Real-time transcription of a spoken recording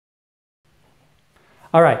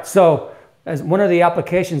All right, so as one of the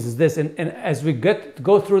applications is this, and as we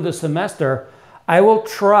go through the semester, I will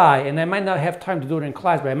try, and I might not have time to do it in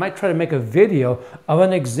class, but I might try to make a video of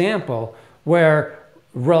an example where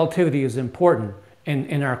relativity is important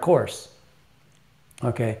in our course.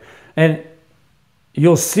 Okay, and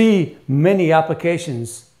you'll see many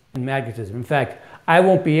applications in magnetism. In fact, I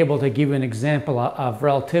won't be able to give you an example of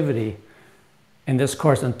relativity in this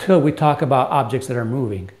course until we talk about objects that are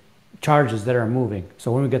moving, charges that are moving.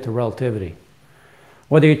 So when we get to relativity,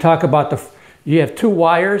 whether you talk about you have two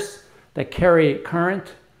wires that carry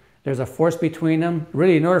current, there's a force between them.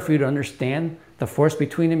 Really, in order for you to understand the force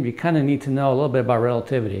between them, you kind of need to know a little bit about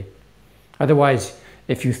relativity. Otherwise,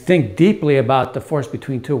 if you think deeply about the force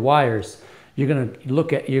between two wires, you're going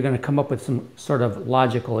to come up with some sort of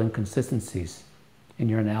logical inconsistencies in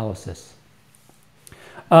your analysis.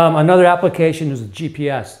 Another application is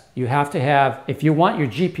GPS. You have to have, if you want your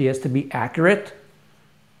GPS to be accurate,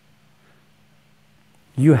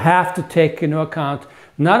 you have to take into account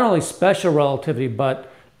not only special relativity,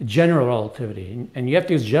 but general relativity. And you have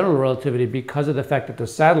to use general relativity because of the fact that the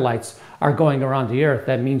satellites are going around the Earth.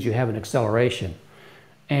 That means you have an acceleration.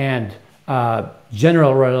 And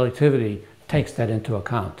general relativity takes that into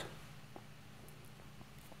account.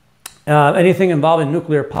 Anything involving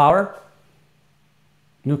nuclear power,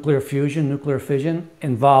 nuclear fusion, nuclear fission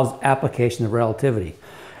involves application of relativity.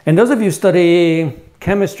 And those of you studying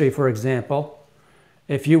chemistry, for example,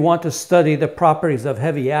 if you want to study the properties of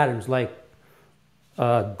heavy atoms like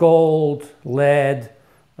gold, lead,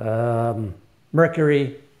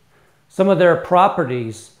 mercury, some of their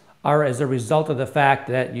properties are as a result of the fact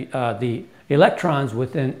that the electrons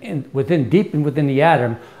deep within the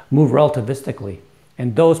atom move relativistically.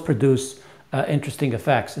 And those produce interesting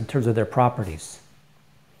effects in terms of their properties.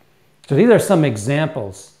 So these are some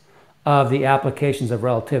examples of the applications of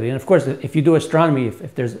relativity. And of course, if you do astronomy,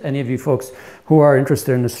 if there's any of you folks who are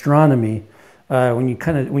interested in astronomy, when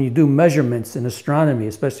you do measurements in astronomy,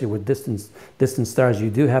 especially with distant stars, you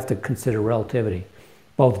do have to consider relativity,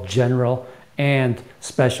 both general and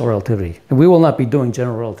special relativity. And we will not be doing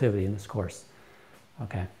general relativity in this course.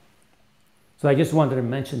 Okay. So I just wanted to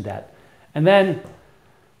mention that. And then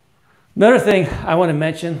another thing I want to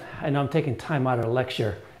mention, I know I'm taking time out of the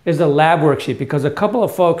lecture, is the lab worksheet, because a couple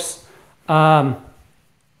of folks asked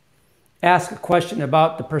a question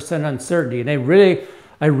about the percent uncertainty, and I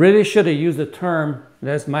really should have used the term,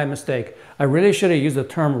 that's my mistake, I really should have used the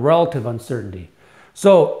term relative uncertainty.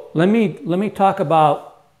 So let me talk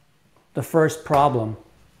about the first problem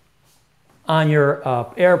on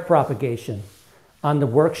your air propagation on the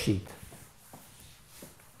worksheet.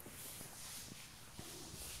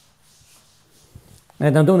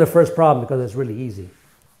 And I'm doing the first problem because it's really easy.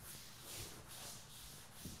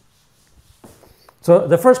 So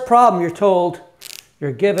the first problem,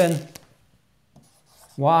 you're given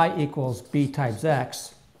y equals b times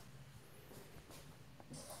x.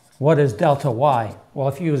 What is delta y? Well,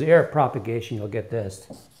 if you use air propagation, you'll get this.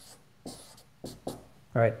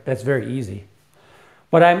 All right, that's very easy.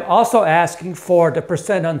 But I'm also asking for the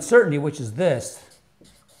percent uncertainty, which is this.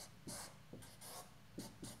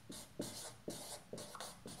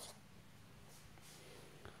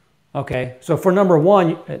 Okay, so for number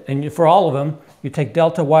one, and for all of them, you take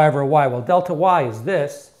delta y over y. Well, delta y is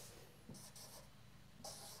this.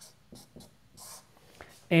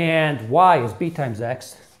 And y is b times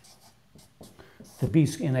x. The b,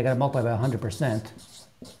 and I got to multiply by 100%.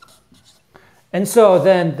 And so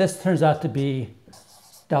then this turns out to be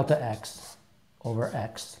delta x over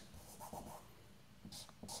x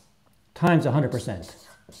times 100%.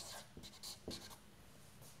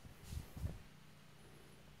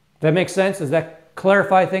 That makes sense? Does that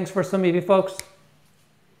clarify things for some of you folks?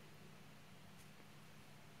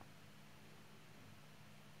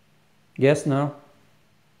 Yes, no?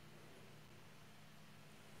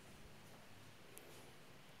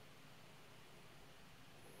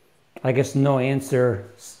 I guess no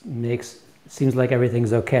answer seems like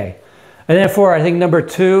everything's okay. And then for, I think, number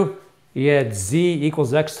two, you had z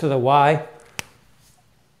equals x to the y.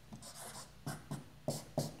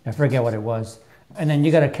 I forget what it was. And then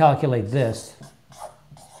you got to calculate this.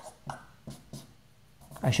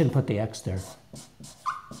 I shouldn't put the x there.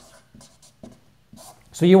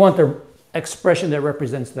 So you want the expression that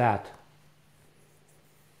represents that.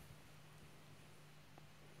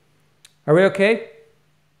 Are we okay?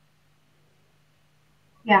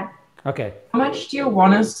 Yeah. Okay. How much do you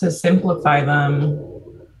want us to simplify them?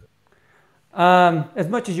 As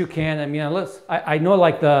much as you can. I mean, I know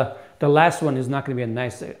like the last one is not going to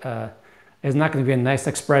be a nice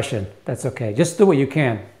expression. That's okay. Just do what you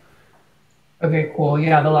can. Okay, cool.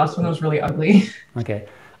 Yeah, the last one was really ugly. Okay.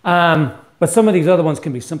 But some of these other ones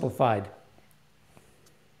can be simplified.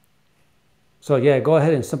 So yeah, go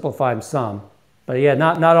ahead and simplify them some. But yeah,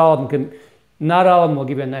 not all of them can, not all of them will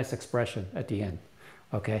give you a nice expression at the end.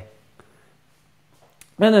 Okay.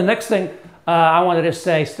 Then the next thing I wanted to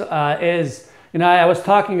say is, I was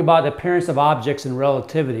talking about the appearance of objects and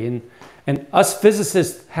relativity, and us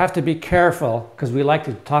physicists have to be careful because we like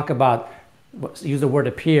to talk about, use the word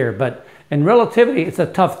appear, but in relativity, it's a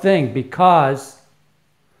tough thing because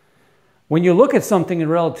when you look at something in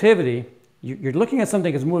relativity, you're looking at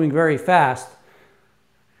something that's moving very fast.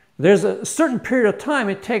 There's a certain period of time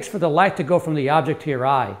it takes for the light to go from the object to your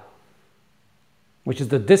eye, which is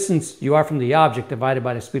the distance you are from the object divided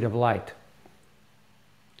by the speed of light.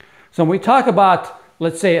 So when we talk about,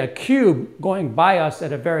 let's say, a cube going by us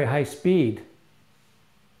at a very high speed,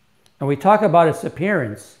 and we talk about its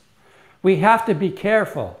appearance, we have to be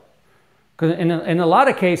careful. Because in a lot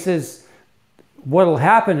of cases, what will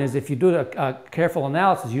happen is if you do a careful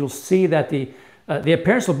analysis, you'll see that the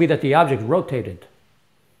appearance will be that the object rotated.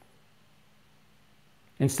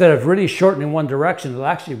 Instead of really shortened in one direction, it'll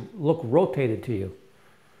actually look rotated to you.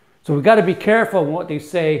 So we've got to be careful what they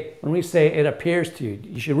say when we say it appears to you.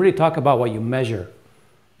 You should really talk about what you measure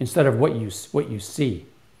instead of what you see.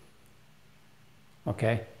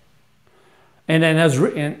 Okay? And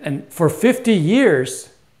then for 50 years,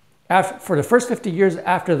 for the first 50 years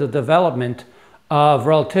after the development of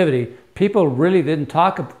relativity, people really did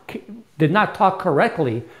not talk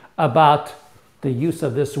correctly about the use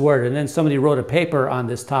of this word. And then somebody wrote a paper on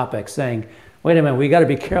this topic saying, wait a minute, we got to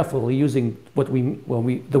be careful using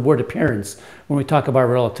the word appearance when we talk about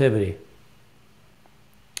relativity.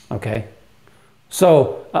 Okay?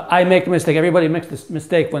 So I make the mistake. Everybody makes this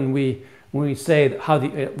mistake when we say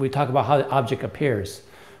we talk about how the object appears.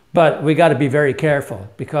 But we got to be very careful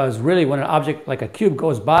because really when an object like a cube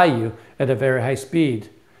goes by you at a very high speed,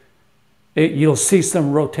 you'll see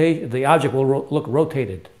some rotation. The object will look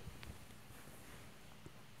rotated.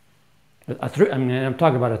 I'm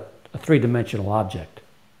talking about a three-dimensional object.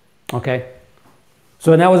 Okay?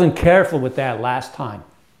 So and I wasn't careful with that last time.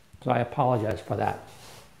 So I apologize for that.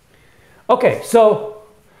 Okay, so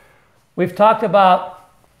we've talked about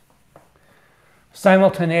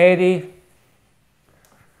simultaneity.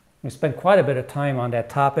 We spent quite a bit of time on that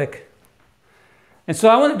topic. And so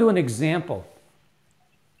I want to do an example.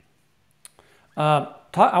 I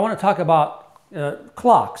want to talk about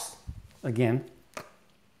clocks again.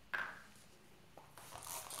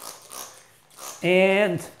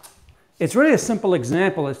 And it's really a simple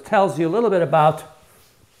example. It tells you a little bit about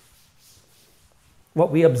what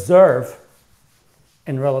we observe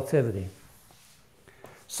in relativity.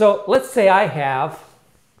 So let's say I have,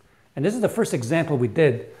 and this is the first example we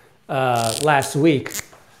did last week.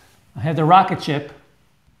 I have the rocket ship.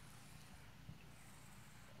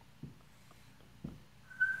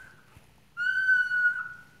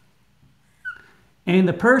 And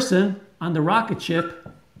the person on the rocket ship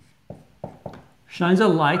shines a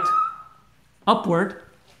light upward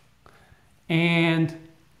and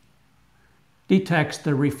detects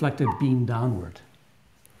the reflected beam downward.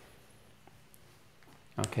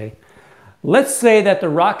 Okay. Let's say that the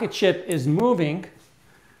rocket ship is moving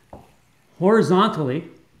horizontally.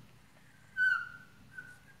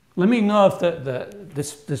 Let me know if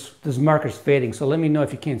this marker's fading, so let me know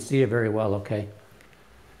if you can't see it very well, okay?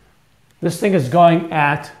 This thing is going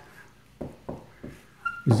at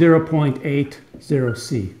 0.80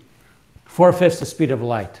 c, 4/5 the speed of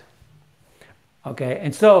light. Okay,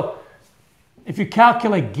 and so if you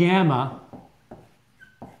calculate gamma,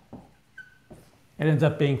 it ends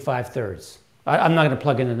up being 5/3. I'm not going to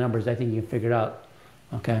plug in the numbers. I think you can figure it out.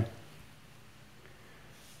 Okay.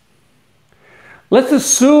 Let's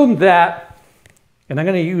assume that, and I'm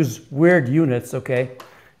going to use weird units, okay?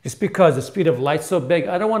 Just because the speed of light's so big,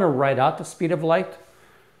 I don't want to write out the speed of light.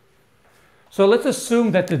 So let's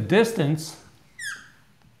assume that the distance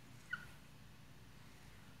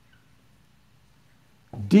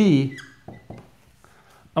d,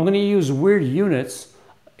 I'm going to use weird units,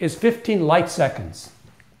 is 15 light seconds.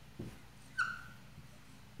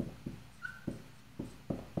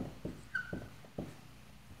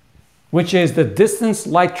 Which is the distance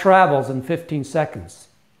light travels in 15 seconds.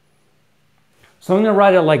 So I'm going to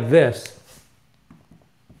write it like this.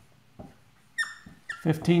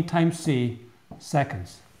 15 times c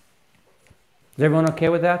seconds. Is everyone okay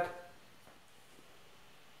with that?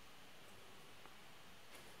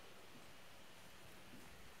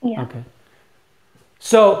 Yeah. Okay.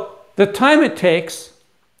 So the time it takes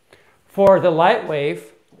for the light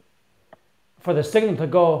wave, for the signal to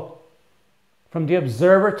go from the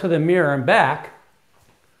observer to the mirror and back,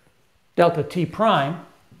 delta t prime,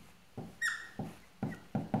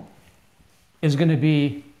 is going to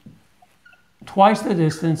be twice the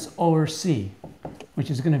distance over c, which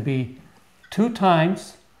is going to be 2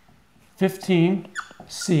 times 15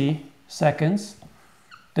 c seconds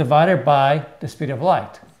divided by the speed of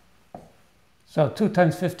light. So 2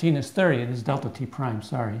 times 15 is 30. It is delta t prime,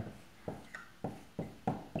 sorry.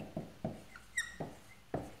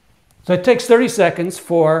 So it takes 30 seconds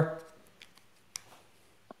for,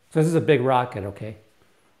 so this is a big rocket, okay?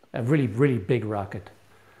 A really, really big rocket.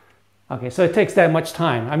 Okay, so it takes that much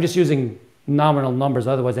time. I'm just using nominal numbers,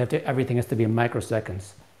 otherwise everything has to be in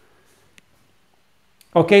microseconds.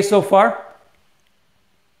 Okay, so far?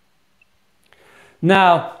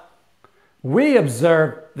 Now, we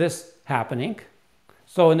observe this happening.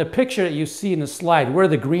 So in the picture that you see in the slide, we're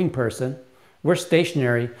the green person. We're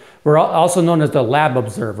stationary. We're also known as the lab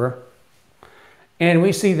observer. And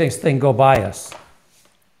we see this thing go by us.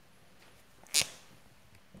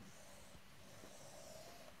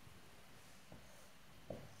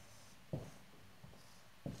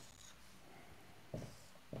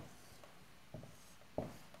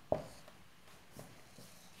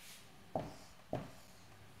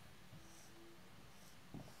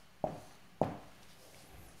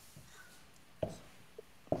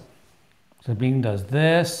 So the beam does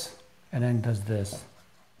this, and then does this.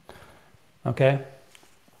 Okay?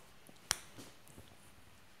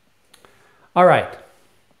 All right.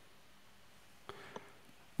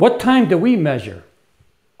 What time do we measure?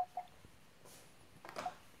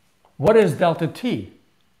 What is delta t?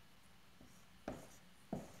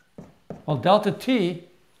 Well, delta t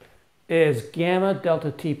is gamma delta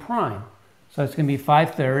t prime. So it's going to be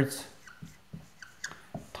 5/3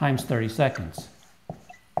 times 30 seconds,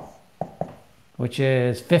 which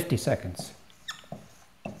is 50 seconds.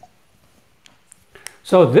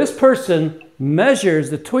 So this person measures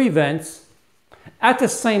the two events at the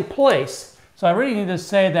same place. So I really need to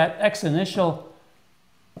say that x initial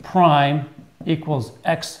prime equals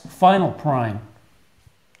x final prime.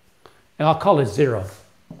 And I'll call it 0.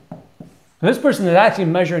 This person is actually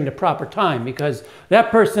measuring the proper time, because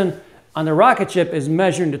that person on the rocket ship is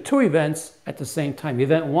measuring the two events at the same time.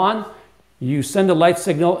 Event 1, you send a light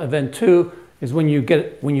signal. Event 2 is when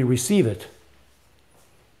you receive it.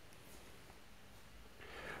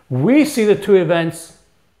 We see the two events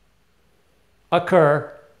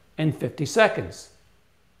occur in 50 seconds.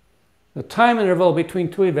 The time interval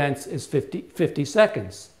between two events is 50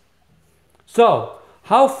 seconds. So,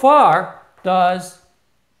 how far does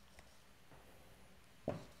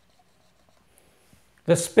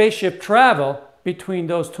the spaceship travel between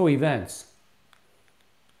those two events?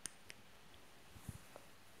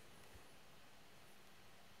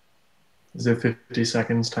 Is it 50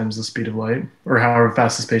 seconds times the speed of light? Or however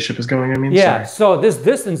fast the spaceship is going, I mean? Yeah, Sorry. so this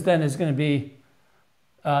distance then is going to be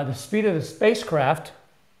the speed of the spacecraft,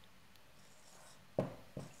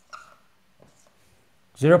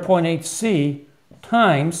 0.8 c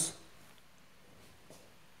times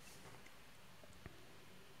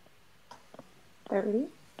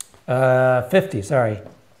 50, sorry.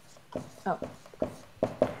 Oh.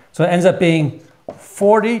 So it ends up being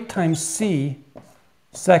 40 times c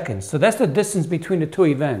seconds. So that's the distance between the two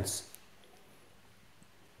events.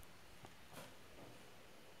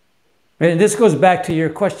 And this goes back to your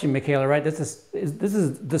question, Michaela, right? This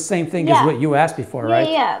is the same thing as what you asked before, right?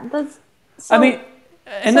 Yeah, that's. So, I mean,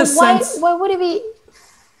 in a sense. Why would it be?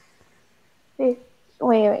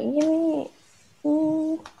 Wait, give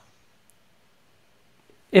me.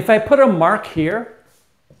 If I put a mark here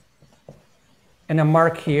and a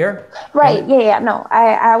mark here. Right, no,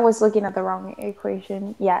 I was looking at the wrong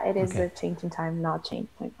equation. Yeah, it is the change in time, not change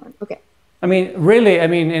in time. Okay. I mean, really,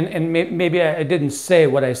 and maybe I didn't say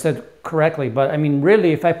what I said correctly, but I mean,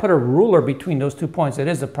 really, if I put a ruler between those 2 points, it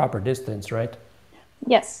is the proper distance, right?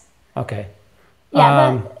 Yes. Okay.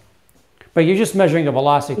 Yeah, but you're just measuring the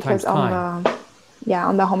velocity times time.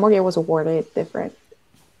 On the homework, it was awarded different.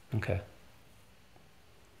 Okay.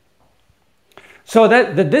 So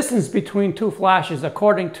that the distance between two flashes,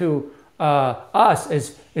 according to us,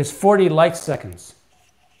 is 40 light seconds.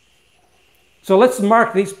 So let's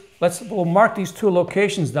mark these. We'll mark these two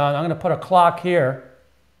locations down. I'm going to put a clock here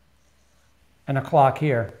and a clock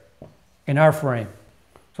here in our frame.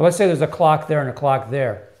 So let's say there's a clock there and a clock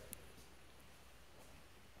there.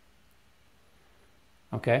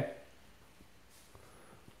 Okay.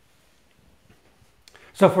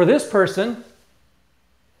 So for this person,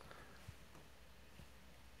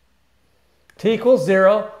 t equals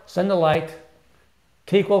 0, send the light.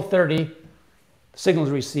 T equals 30, signals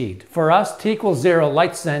received. For us, t equals 0,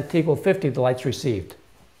 light sent, t equals 50, the light's received.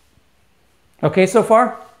 Okay so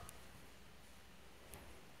far?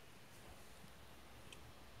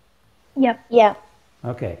 Yep. Yeah.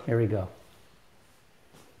 Okay, here we go.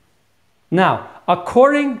 Now,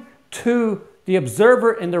 according to the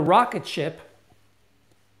observer in the rocket ship,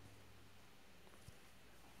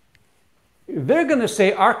 they're going to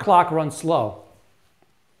say our clock runs slow.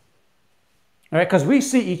 All right, because we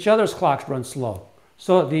see each other's clocks run slow.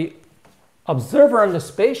 So the observer on the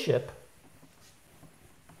spaceship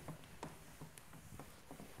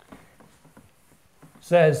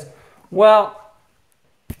says, well,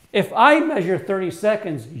 if I measure 30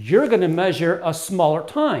 seconds, you're going to measure a smaller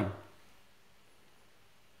time.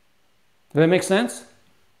 Does that make sense?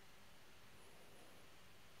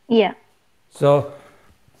 Yeah. So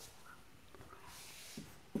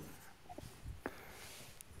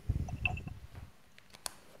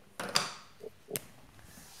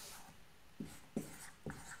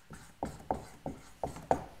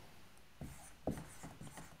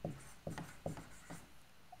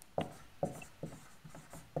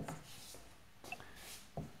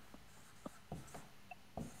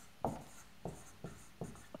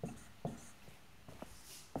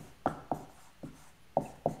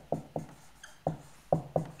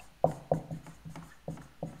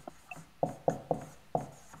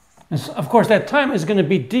of course, that time is going to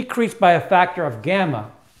be decreased by a factor of gamma.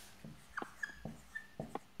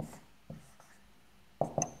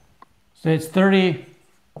 So it's 30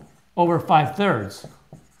 over 5/3.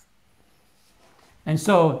 And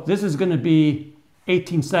so this is going to be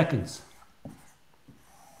 18 seconds.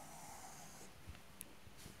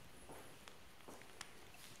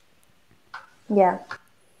 Yeah.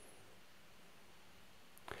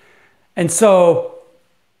 And so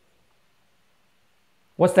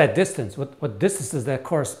what's that distance? What distance does that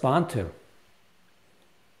correspond to?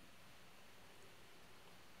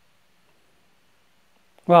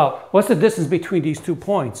 Well, what's the distance between these 2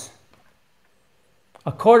 points?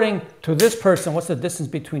 According to this person, what's the distance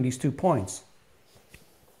between these 2 points?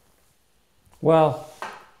 Well,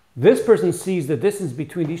 this person sees the distance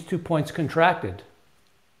between these 2 points contracted.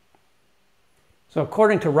 So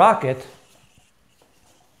according to Rocket,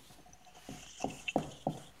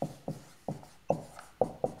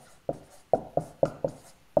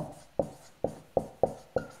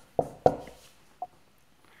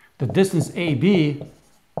 the distance AB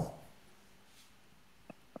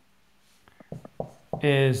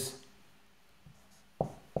is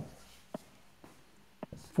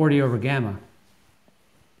 40 over gamma.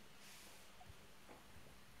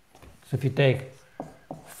 So if you take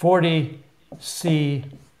 40 c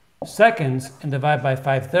seconds and divide by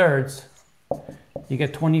 5/3, you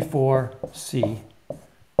get 24 c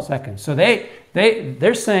seconds. So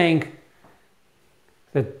they're saying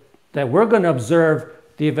that we're going to observe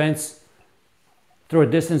the events through a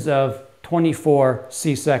distance of 24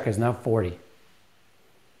 c seconds, not 40.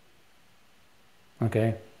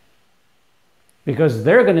 Okay? Because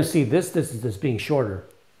they're going to see this distance as being shorter.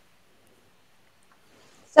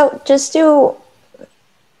 So just to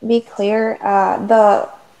be clear, the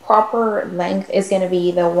proper length is going to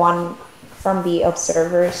be the one from the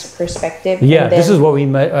observer's perspective. Yeah, this is what we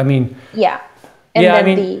met. I mean, yeah. And yeah, I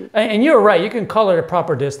then mean, and you're right. You can call it a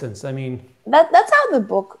proper distance. I mean, that's how the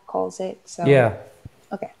book calls it. So yeah.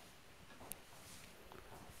 Okay.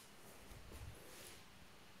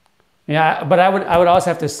 Yeah, but I would also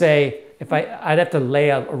have to say, if I'd have to lay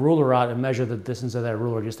a ruler out and measure the distance of that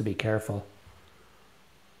ruler just to be careful.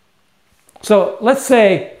 So let's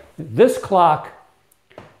say this clock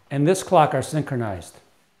and this clock are synchronized.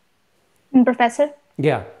 Professor?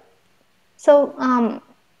 Yeah. So,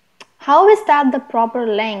 how is that the proper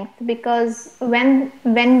length? Because when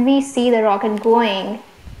we see the rocket going,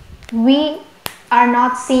 we are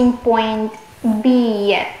not seeing point B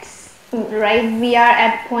yet, right? We are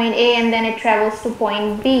at point A and then it travels to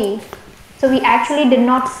point B. So we actually did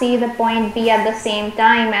not see the point B at the same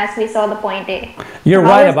time as we saw the point A. You're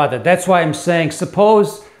right about that. That's why I'm saying,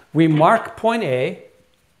 suppose we mark point A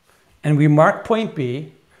and we mark point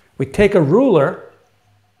B, we take a ruler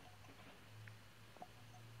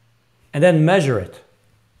and then measure it.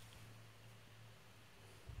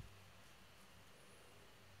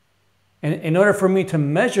 And in order for me to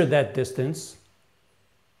measure that distance,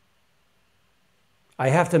 I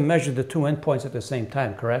have to measure the 2 endpoints at the same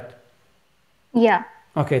time, correct? Yeah.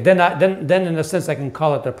 Okay, then in a sense I can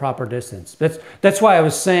call it the proper distance. That's why I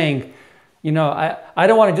was saying, you know, I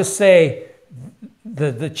don't want to just say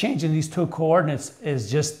the change in these 2 coordinates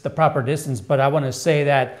is just the proper distance, but I want to say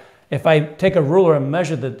that if I take a ruler and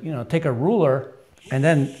measure take a ruler and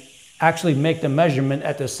then actually make the measurement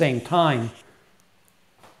at the same time,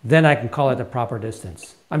 then I can call it the proper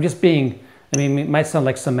distance. I'm just being, I mean, it might sound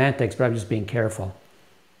like semantics, but I'm just being careful.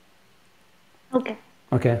 Okay.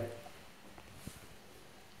 Okay.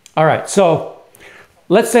 All right, so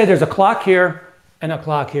let's say there's a clock here and a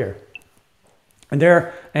clock here.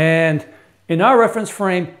 And in our reference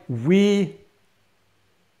frame, we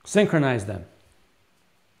synchronize them.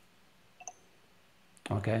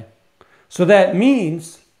 Okay. So that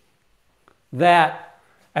means that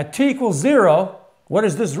at t equals 0, what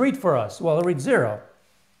does this read for us? Well, it reads 0.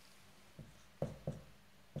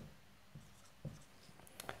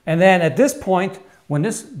 And then at this point, when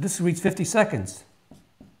this reads 50 seconds.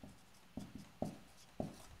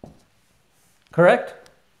 Correct?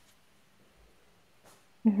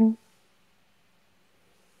 Mm-hmm.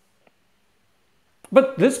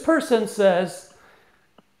 But this person says,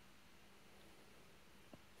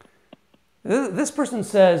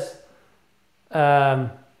 the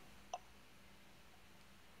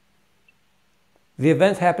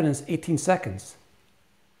event happened in 18 seconds.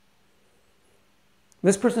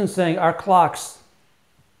 This person is saying our clocks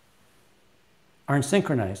aren't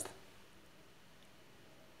synchronized.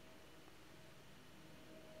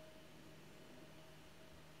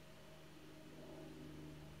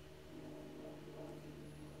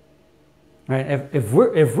 Right?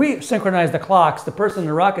 If we synchronize the clocks, the person in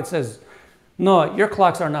the rocket says, no, your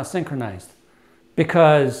clocks are not synchronized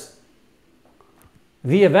because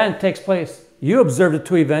the event takes place. You observe the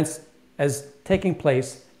two events as taking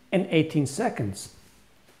place in 18 seconds.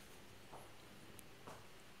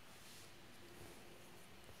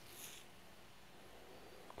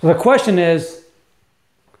 So the question is,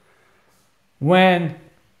 when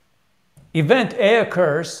event A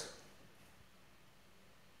occurs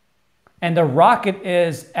and the rocket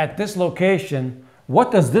is at this location,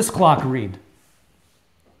 what does this clock read?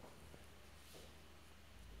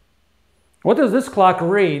 What does this clock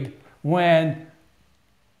read when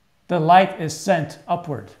the light is sent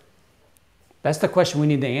upward? That's the question we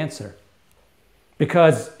need to answer.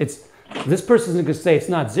 Because this person is going to say it's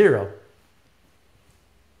not 0.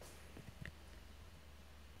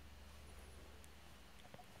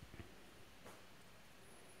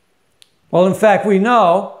 Well, in fact, we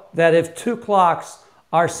know that if two clocks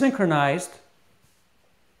are synchronized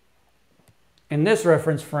in this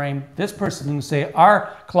reference frame, this person can say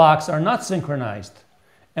our clocks are not synchronized.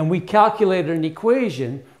 And we calculated an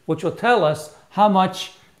equation which will tell us how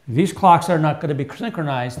much these clocks are not going to be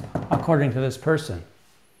synchronized according to this person.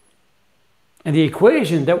 And the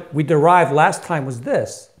equation that we derived last time was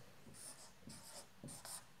this.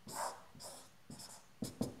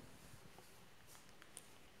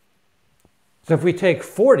 So if we take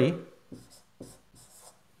 40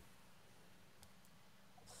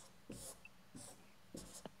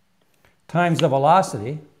 times the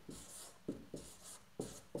velocity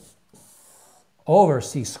over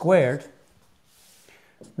c squared,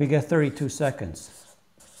 we get 32 seconds.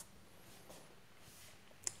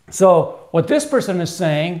 So what this person is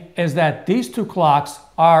saying is that these two clocks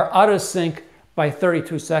are out of sync by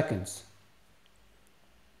 32 seconds.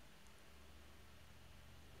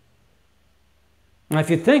 Now, if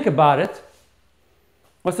you think about it,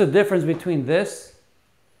 what's the difference between this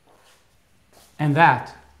and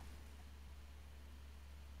that?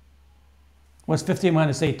 What's 15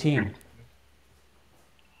 minus 18?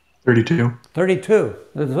 32. 32.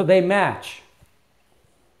 So they match.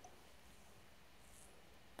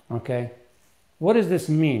 Okay. What does this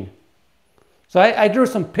mean? So I drew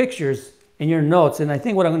some pictures in your notes, and I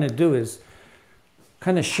think what I'm going to do is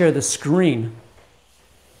kind of share the screen.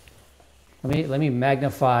 Let me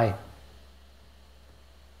magnify. Let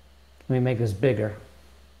me make this bigger.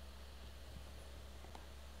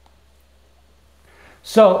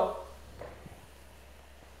 So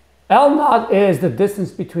L naught is the distance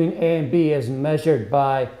between A and B as measured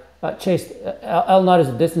by L naught is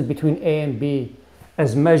the distance between A and B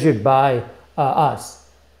as measured by us.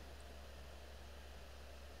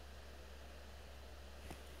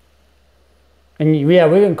 And yeah,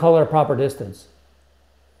 we can call it a proper distance.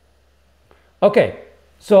 Okay,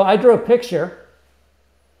 so I drew a picture.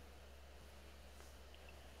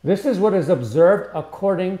 This is what is observed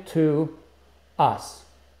according to us.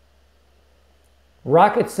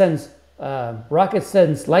 Rocket sends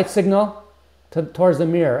light signal towards the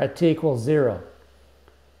mirror at t equals 0.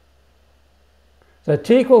 So at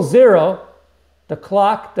t equals 0, the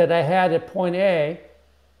clock that I had at point A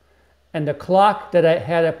and the clock that I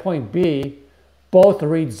had at point B both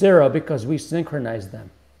read 0 because we synchronized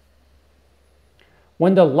them.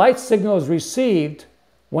 When the light signal is received,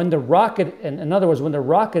 when the rocket, in other words, when the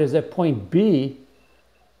rocket is at point B,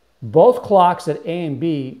 both clocks at A and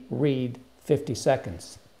B read 50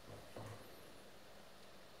 seconds.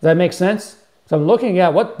 Does that make sense? So I'm looking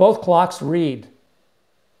at what both clocks read.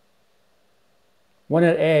 One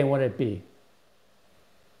at A and one at B.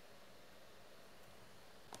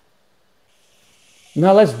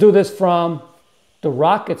 Now let's do this from the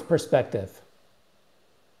rocket's perspective.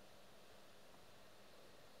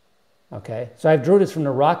 Okay, so I've drew this from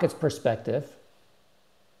the rocket's perspective.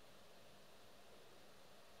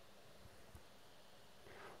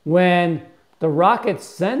 When the rocket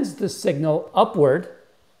sends the signal upward,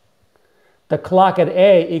 the clock at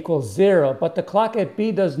A equals 0, but the clock at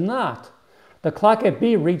B does not. The clock at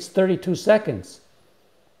B reads 32 seconds.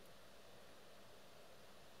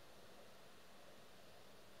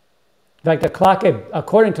 In fact, the clock at,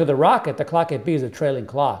 according to the rocket, the clock at B is a trailing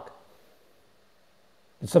clock.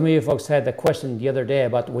 And some of you folks had the question the other day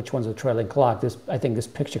about which one's a trailing clock. I think this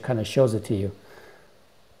picture kind of shows it to you.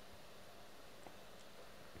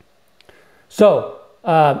 So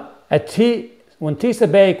when T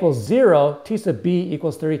sub A equals 0, T sub B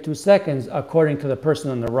equals 32 seconds according to the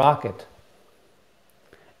person on the rocket.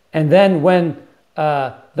 And then when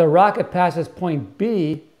the rocket passes point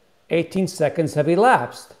B, 18 seconds have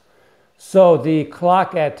elapsed. So the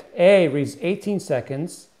clock at A reads 18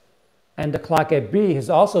 seconds, and the clock at B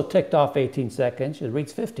has also ticked off 18 seconds. It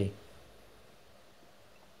reads 50.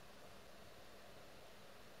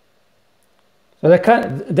 So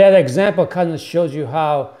that example kind of shows you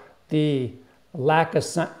how the lack of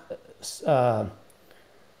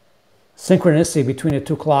synchronicity between the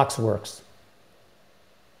two clocks works.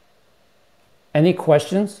 Any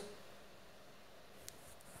questions?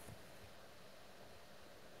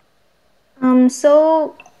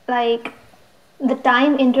 So like the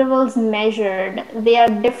time intervals measured, they are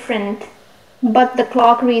different, but the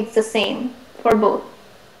clock reads the same for both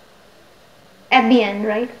at the end,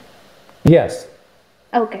 right? Yes.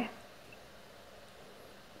 Okay.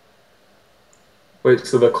 Wait,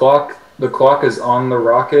 so the clock is on the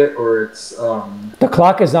rocket, or it's The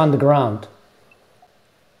clock is on the ground.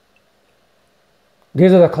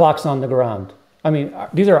 These are the clocks on the ground. I mean,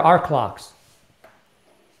 these are our clocks.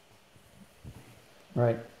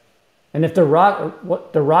 Right. And if the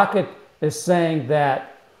rocket is saying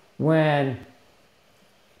that when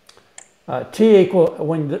at t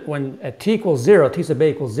equals 0, T sub A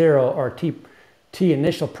equals 0, or T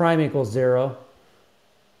initial prime equals 0,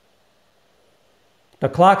 the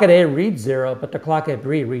clock at A reads 0, but the clock at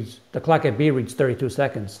B reads 32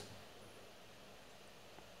 seconds.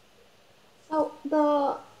 So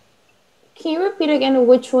can you repeat again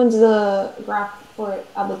which one's the graph for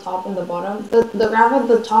at the top and the bottom? The graph at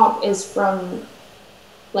the top is from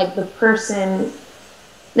like the person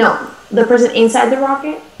inside the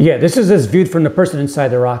rocket? Yeah, this is viewed from the person inside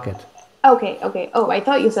the rocket. Okay. Oh, I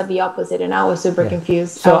thought you said the opposite, and I was super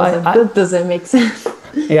confused. So that doesn't make sense.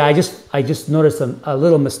 Yeah, I just noticed a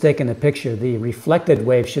little mistake in the picture. The reflected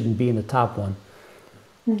wave shouldn't be in the top one.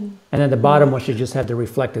 Mm-hmm. And then the bottom one should just have the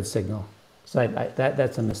reflected signal. So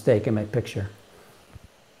that's a mistake in my picture.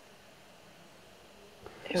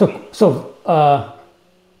 Okay. So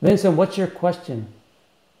Vincent, what's your question?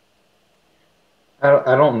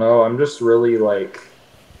 I don't know. I'm just really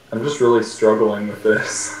struggling with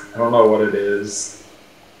this. I don't know what it is.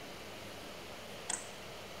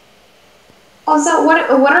 Also,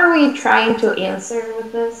 what are we trying to answer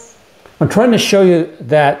with this? I'm trying to show you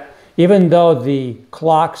that even though the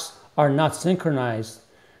clocks are not synchronized,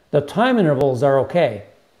 the time intervals are okay.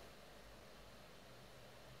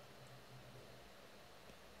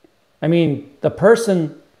 I mean, the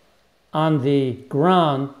person on the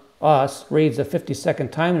ground, us, reads a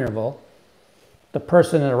 50-second time interval. The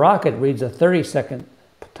person in the rocket reads a 30-second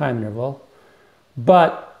time interval.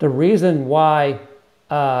 But the reason why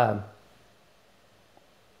the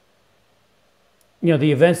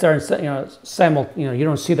events are you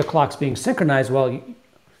don't see the clocks being synchronized. Well,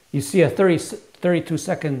 you see a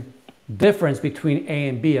 32-second difference between A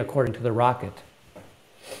and B according to the rocket.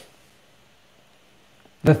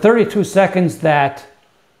 The 32 seconds that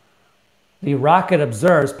the rocket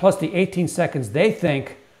observes plus the 18 seconds they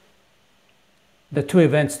think the two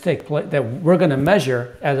events take place that we're going to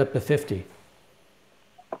measure adds up to 50.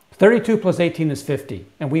 32 plus 18 is 50,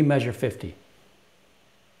 and we measure 50.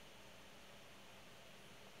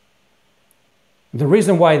 The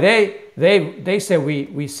reason why they say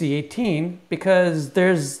we see 18 because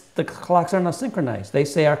the clocks are not synchronized. They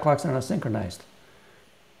say our clocks are not synchronized.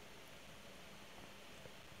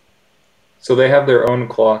 So they have their own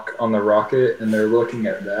clock on the rocket, and they're looking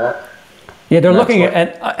at that. Yeah, they're looking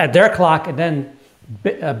at their clock and then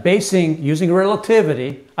using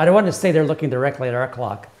relativity. I don't want to say they're looking directly at our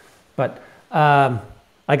clock. but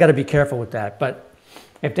I got to be careful with that. But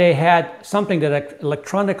if they had something that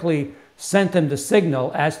electronically sent them the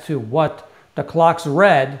signal as to what the clocks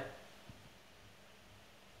read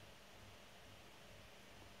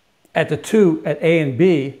at the two, at A and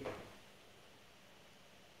B,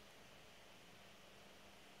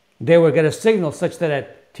 they would get a signal such that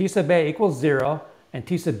at T sub A equals 0 and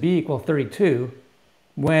T sub B equals 32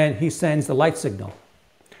 when he sends the light signal.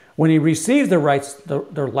 When he receives the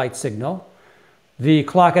light signal, the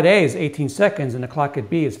clock at A is 18 seconds and the clock at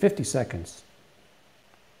B is 50 seconds,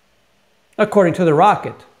 according to the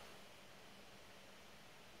rocket.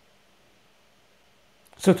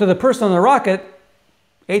 So to the person on the rocket,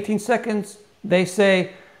 18 seconds, they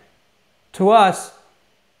say, to us,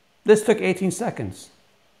 this took 18 seconds.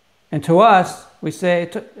 And to us, we say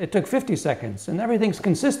it took 50 seconds. And everything's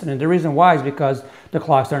consistent. And the reason why is because the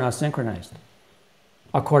clocks are not synchronized,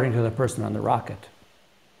 according to the person on the rocket.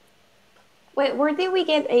 Wait, where did we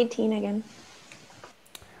get 18 again?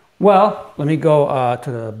 Well, let me go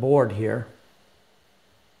to the board here.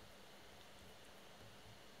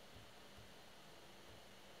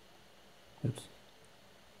 Oops.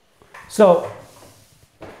 So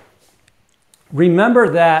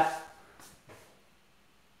remember that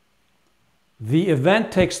the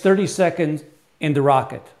event takes 30 seconds in the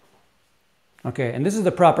rocket. Okay, and this is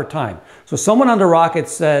the proper time. So someone on the rocket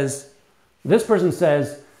says, this person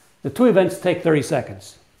says, the two events take 30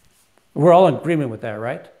 seconds. We're all in agreement with that,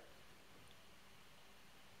 right?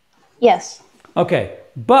 Yes. Okay,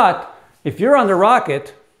 but if you're on the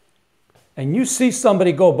rocket and you see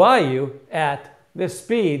somebody go by you at this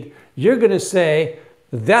speed, you're going to say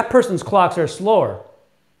that person's clocks are slower.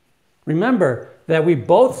 Remember that we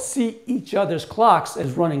both see each other's clocks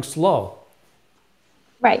as running slow.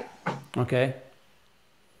 Right. Okay?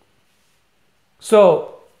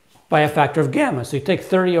 So, by a factor of gamma. So you take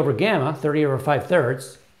 30 over gamma, 30 over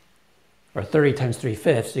 5/3, or 30 times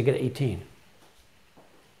 3/5, you get 18.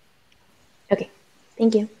 Okay.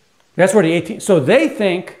 Thank you. That's where the 18, so they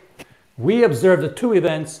think we observed the two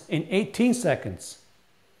events in 18 seconds.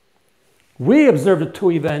 We observed the two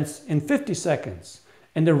events in 50 seconds.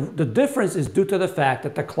 And the difference is due to the fact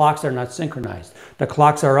that the clocks are not synchronized. The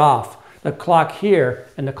clocks are off. The clock here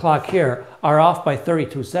and the clock here are off by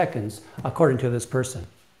 32 seconds, according to this person.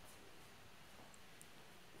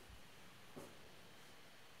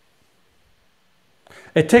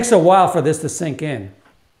 It takes a while for this to sink in.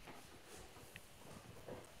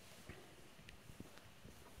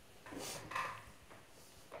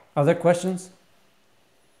 Other questions?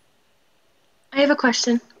 I have a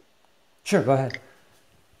question. Sure, go ahead.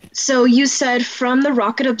 So you said from the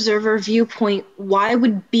rocket observer viewpoint, why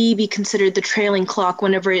would B be considered the trailing clock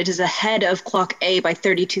whenever it is ahead of clock A by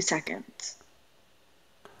 32 seconds?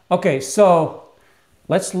 Okay, so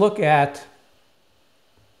let's look at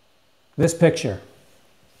this picture.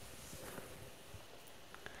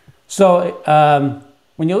 So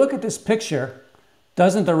when you look at this picture,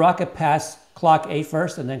 doesn't the rocket pass clock A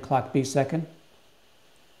first and then clock B second?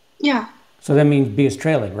 Yeah. So that means B is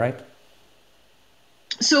trailing, right?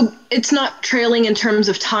 So it's not trailing in terms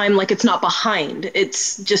of time, like it's not behind.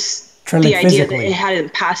 It's just Trailing the idea physically. that it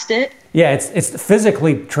hadn't passed it. Yeah, it's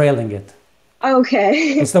physically trailing it.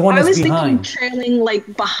 Okay. It's the one that's I was behind. thinking trailing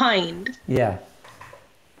like behind. Yeah.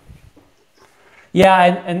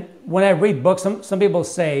 Yeah, and when I read books, some people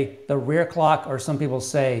say the rear clock, or some people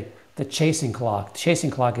say the chasing clock. The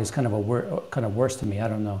chasing clock is kind of worse to me. I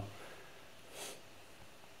don't know.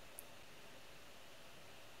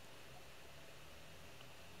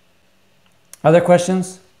 Other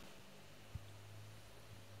questions?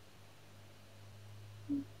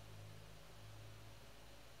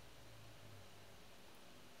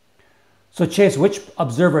 So Chase, which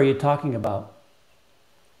observer are you talking about?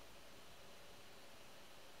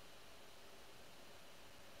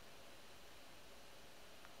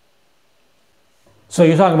 So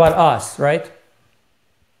you're talking about us, right?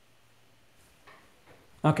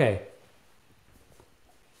 Okay.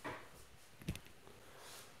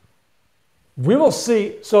 We will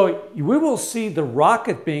see the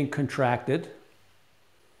rocket being contracted,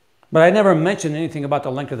 but I never mentioned anything about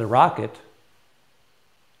the length of the rocket.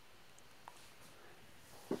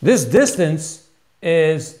 This distance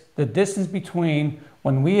is the distance between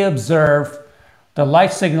when we observe the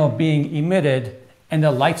light signal being emitted and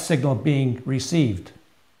the light signal being received.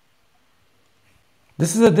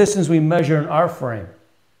 This is the distance we measure in our frame.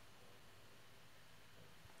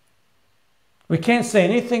 We can't say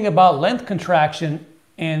anything about length contraction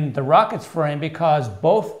in the rocket's frame because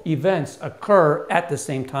both events occur at the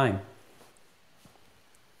same time.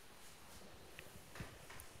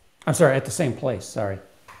 I'm sorry, at the same place, sorry.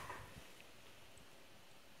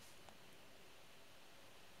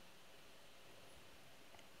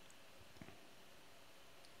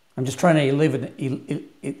 I'm just trying to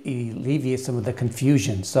alleviate some of the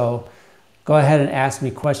confusion. So go ahead and ask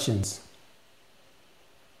me questions.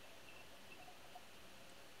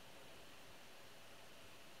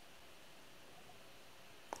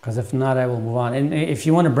 Because if not, I will move on. And if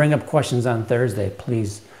you want to bring up questions on Thursday,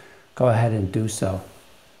 please go ahead and do so.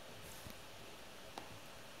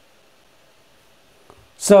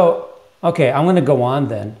 So, okay, I'm going to go on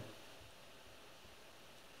then.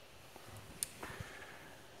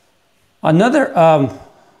 Another,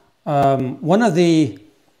 one of the,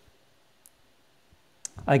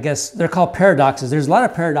 I guess they're called paradoxes. There's a lot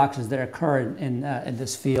of paradoxes that occur in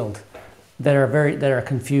this field that are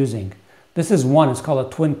confusing. This is one. It's called a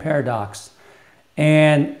twin paradox,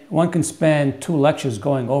 and one can spend 2 lectures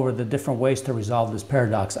going over the different ways to resolve this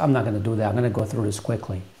paradox. I'm not going to do that. I'm going to go through this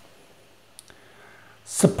quickly.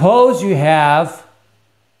 Suppose you have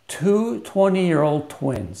 2 20-year-old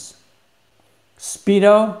twins,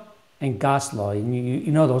 Speedo and Goslow.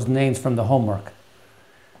 You know those names from the homework.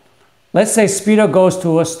 Let's say Speedo goes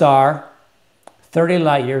to a star 30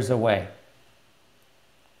 light years away.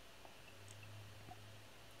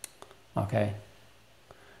 Okay.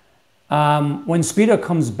 When Speedo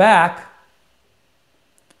comes back,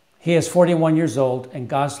 he is 41 years old and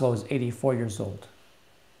Goslow is 84 years old.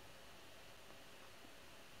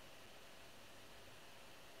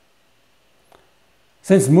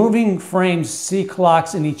 Since moving frames see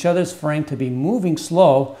clocks in each other's frame to be moving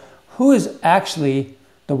slow, who is actually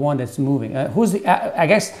the one that's moving? Who's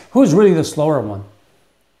really the slower one?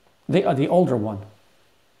 The older one.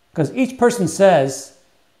 Because each person says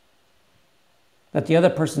that the other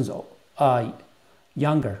person's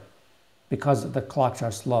younger because the clocks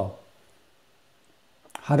are slow.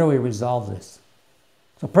 How do we resolve this?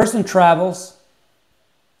 So a person travels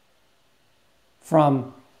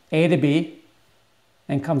from A to B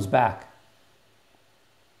and comes back.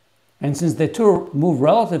 And since the two move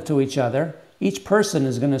relative to each other, each person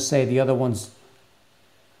is going to say the other one's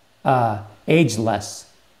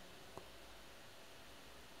ageless.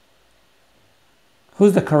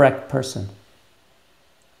 Who's the correct person?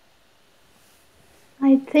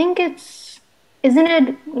 I think isn't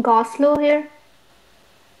it Goslow here?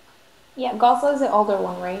 Yeah, Goslow is the older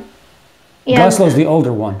one, right? Yeah. Goslow's the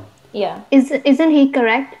older one. Yeah. Isn't he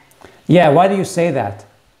correct? Yeah, why do you say that?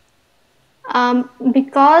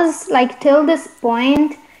 Because like till this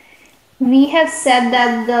point, we have said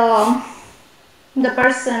that the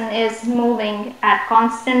person is moving at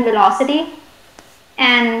constant velocity,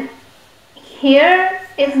 and here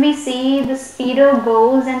if we see the speedo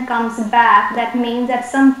goes and comes back, that means at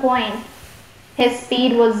some point his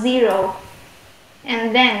speed was 0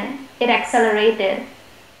 and then it accelerated.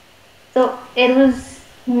 So it was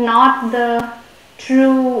not the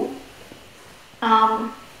true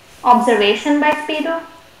observation by speedo.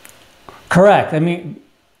 Correct. I mean,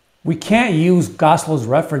 we can't use Goslow's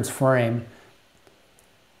reference frame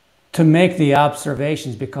to make the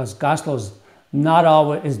observations because Goslow's not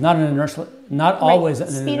always an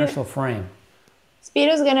inertial frame.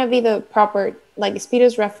 Speedo's gonna be the proper, like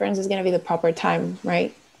Speedo's reference is gonna be the proper time,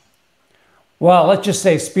 right? Well, let's just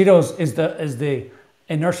say Speedo's is the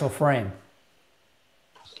inertial frame.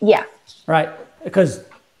 Yeah. Right? Because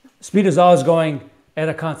Speedo's always going at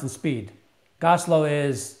a constant speed. Goslow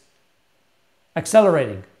is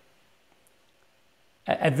accelerating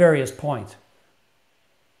at various points.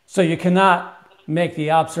 So you cannot make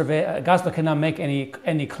the observation. Goslow cannot make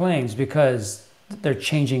any claims because they're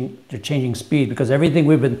changing speed, because everything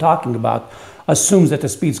we've been talking about assumes that the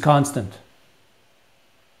speed's constant.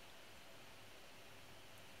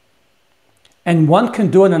 And one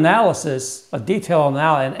can do an analysis, a detailed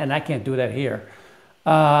analysis, and I can't do that here,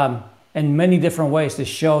 in many different ways to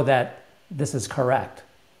show that this is correct,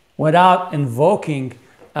 without invoking,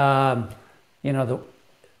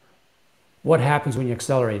 what happens when you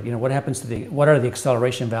accelerate. What happens to what are the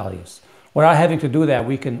acceleration values? Without having to do that,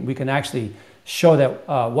 we can actually show that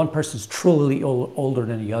one person is truly older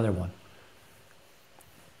than the other one.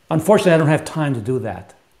 Unfortunately, I don't have time to do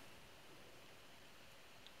that.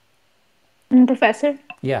 Professor?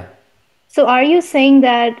 Yeah. So are you saying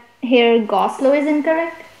that here Goslow is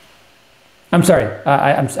incorrect? I'm sorry.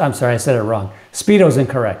 I'm sorry. I said it wrong. Speedo's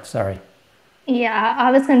incorrect. Sorry. Yeah,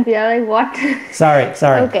 I was confused. Like what? Sorry.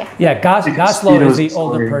 Okay. Yeah, Goslow is the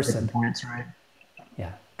older person. Points, right?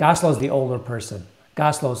 Yeah, Goslow is the older person.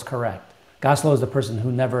 Goslow is correct. Goslow is the person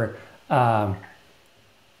who never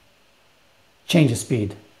changes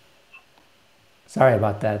speed. Sorry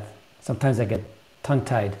about that. Sometimes I get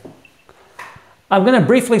tongue-tied. I'm going to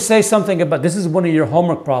briefly say something about, this is one of your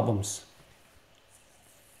homework problems.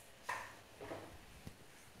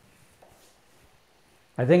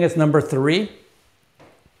 I think it's number 3.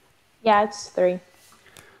 Yeah, it's 3.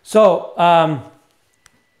 So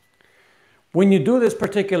when you do this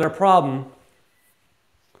particular problem,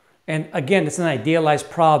 and again, it's an idealized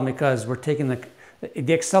problem because we're taking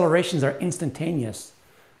the accelerations are instantaneous,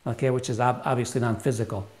 okay, which is obviously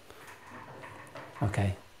non-physical.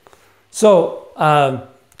 Okay, so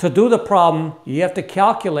to do the problem, you have to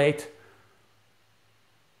calculate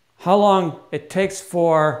how long it takes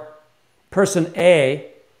for person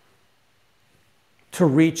A to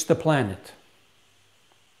reach the planet.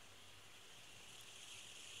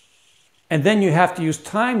 And then you have to use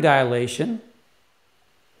time dilation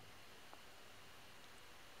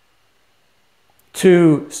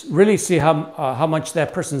to really see how much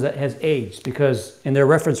that person has aged, because in their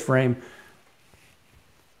reference frame,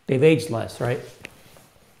 they've aged less, right?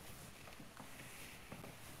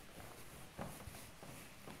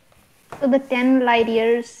 So the 10 light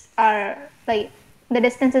years are like the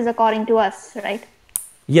distances according to us, right?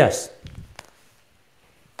 Yes.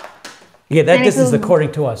 Yeah, that distance is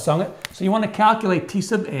according to us. So you want to calculate T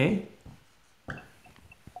sub A.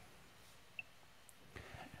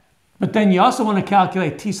 But then you also want to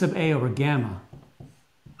calculate T sub A over gamma.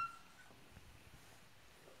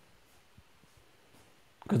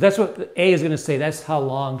 Because that's what A is going to say. That's how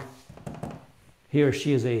long he or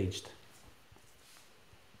she is aged.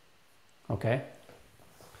 Okay?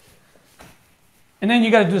 And then you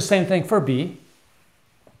got to do the same thing for B.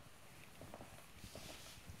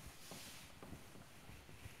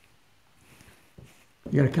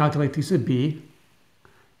 You got to calculate T sub B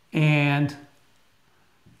and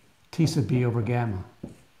T sub B over gamma.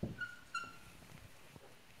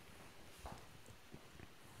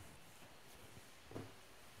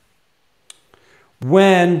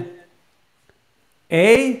 When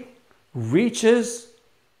A reaches,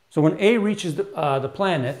 so when A reaches the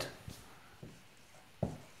planet,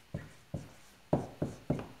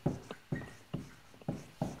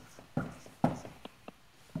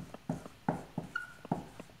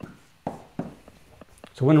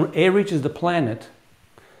 so when A reaches the planet,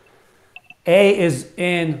 A is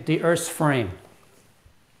in the Earth's frame.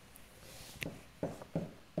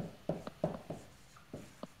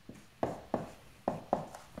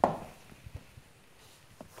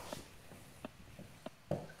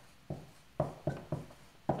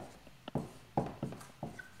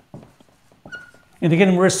 And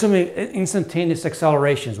again, we're assuming instantaneous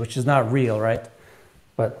accelerations, which is not real, right?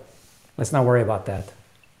 But let's not worry about that.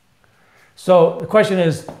 So the question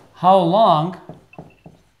is, how long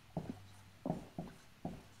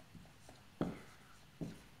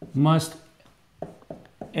must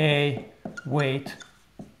A wait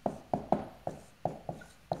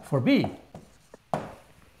for B?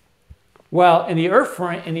 Well, in the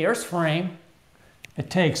Earth's frame, it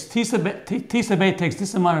takes T sub A takes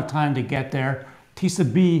this amount of time to get there. T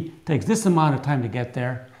sub B takes this amount of time to get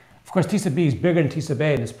there. Of course, T sub B is bigger than T sub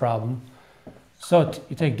A in this problem. So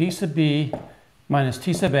you take D sub B minus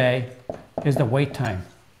T sub A is the wait time.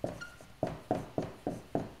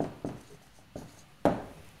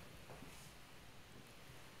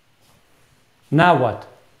 Now what?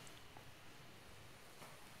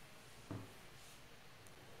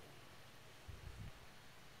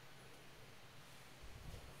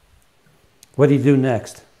 What do you do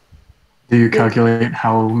next? Do you calculate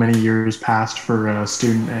how many years passed for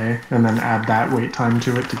student A and then add that wait time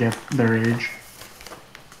to it to get their age?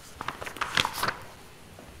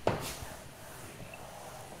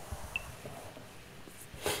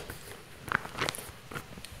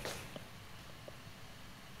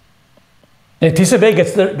 And T sub A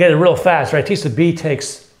gets it real fast, right? T sub B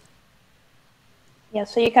takes... Yeah,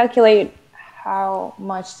 so you calculate how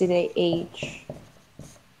much do they age,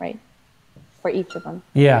 right? For each of them.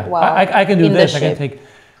 Yeah, Well, I can do in this. the I can shape. take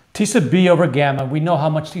T sub B over gamma. We know how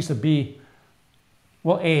much T sub B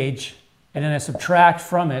will age, and then I subtract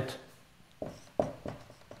from it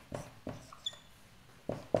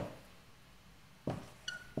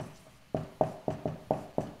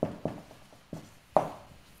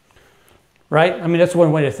right? I mean, that's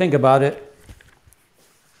one way to think about it.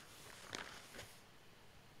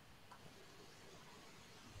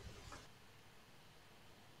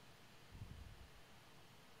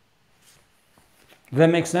 Does that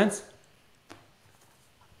make sense?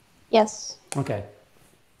 Yes. Okay.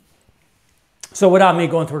 So without me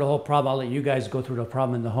going through the whole problem, I'll let you guys go through the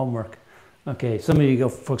problem in the homework. Okay, some of you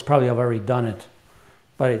folks probably have already done it,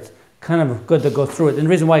 but it's kind of good to go through it. And the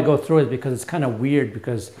reason why I go through it is because it's kind of weird,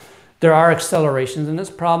 because there are accelerations in this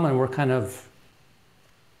problem and we're kind of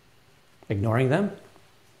ignoring them.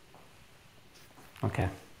 Okay.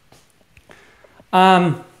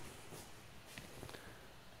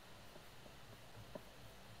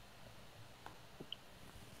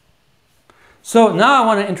 So now I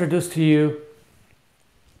want to introduce to you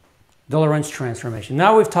the Lorentz transformation.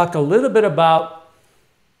 Now we've talked a little bit about,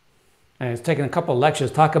 and it's taken a couple of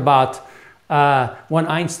lectures, talk about what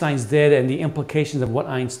Einstein's did and the implications of what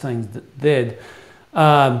Einstein did.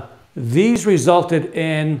 These resulted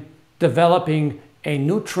in developing a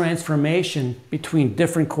new transformation between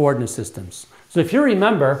different coordinate systems. So if you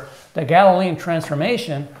remember, the Galilean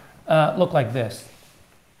transformation looked like this.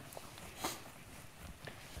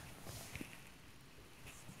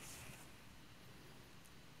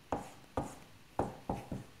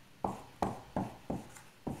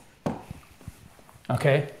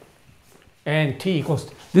 Okay, and t equals,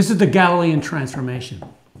 this is the Galilean transformation.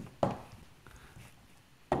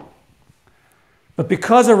 But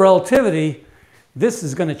because of relativity, this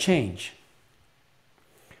is going to change.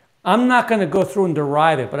 I'm not going to go through and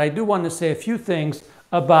derive it, but I do want to say a few things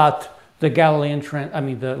about the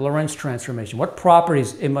the Lorentz transformation, what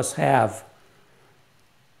properties it must have.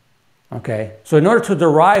 Okay, so in order to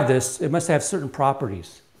derive this, it must have certain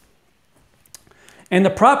properties. And the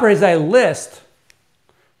properties I list,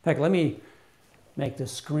 in fact, let me make the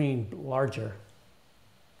screen larger.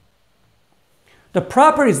 The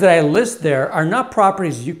properties that I list there are not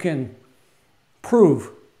properties you can prove.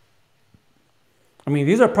 I mean,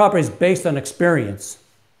 these are properties based on experience.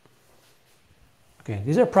 Okay,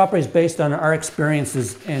 these are properties based on our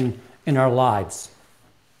experiences in our lives.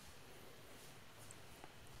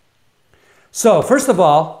 So, first of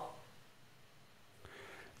all,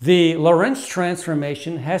 the Lorentz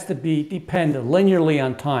transformation has to depend linearly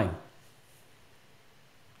on time.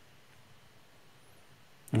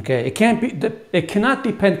 Okay, it cannot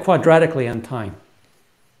depend quadratically on time.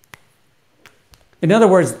 In other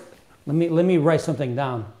words, let me write something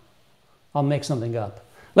down. I'll make something up.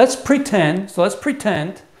 Let's pretend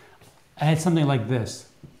I had something like this.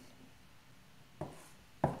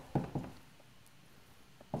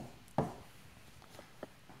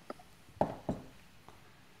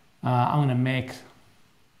 I'm going to make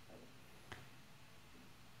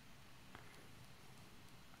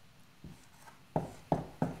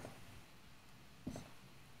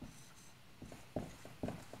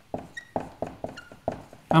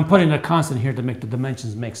I'm putting a constant here to make the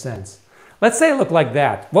dimensions make sense. Let's say it looked like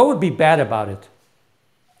that. What would be bad about it?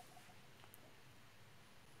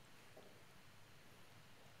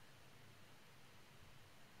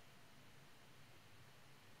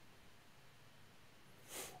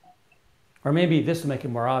 Or maybe this will make it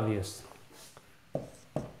more obvious.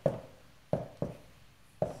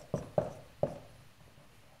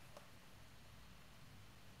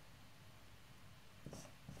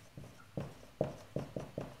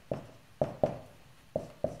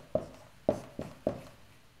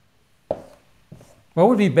 What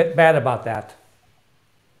would be bad about that?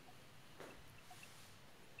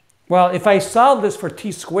 Well, if I solve this for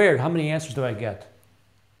t squared, how many answers do I get?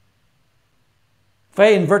 If I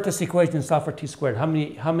invert this equation and solve for t squared, how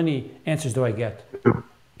many answers do I get?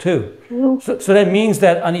 Two. So that means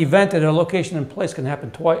that an event at a location and place can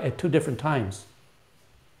happen at two different times.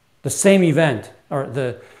 The same event,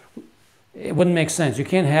 it wouldn't make sense. You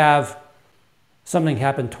can't have something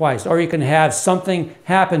happen twice, or you can have something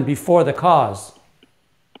happen before the cause.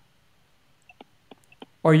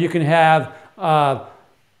 Or you can have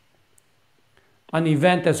an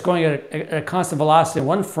event that's going at a constant velocity in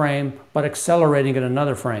one frame, but accelerating in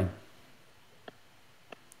another frame.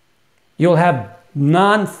 You'll have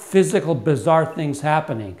non-physical, bizarre things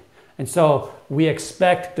happening. And so we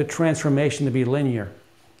expect the transformation to be linear.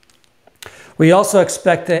 We also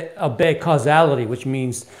expect to obey causality, which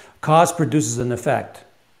means cause produces an effect.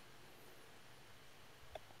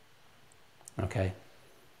 Okay.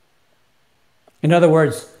 In other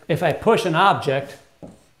words, if I push an object,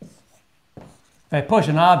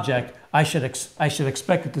 I should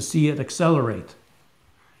expect it to see it accelerate.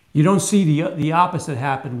 You don't see the opposite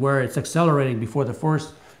happen where it's accelerating before the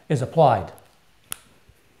force is applied.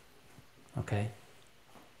 Okay.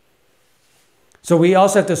 So we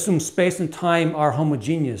also have to assume space and time are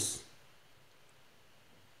homogeneous.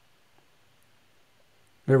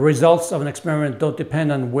 The results of an experiment don't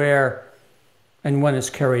depend on where and when it's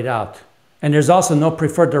carried out. And there's also no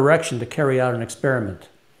preferred direction to carry out an experiment.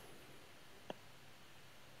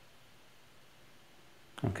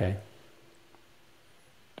 Okay.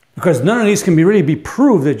 Because none of these can really be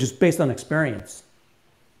proved, they're just based on experience.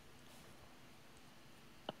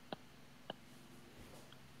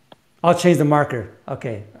 I'll change the marker.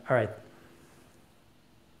 Okay, all right.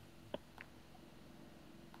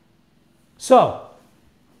 So,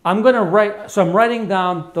 I'm writing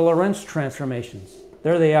down the Lorentz transformations.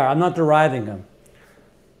 There they are. I'm not deriving them.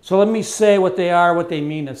 So let me say what they are, what they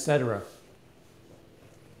mean, etc.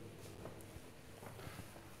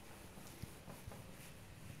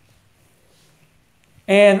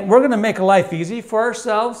 And we're going to make life easy for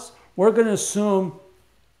ourselves. We're going to assume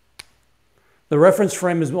the reference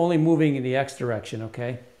frame is only moving in the x direction,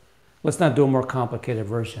 okay? Let's not do a more complicated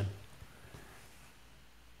version.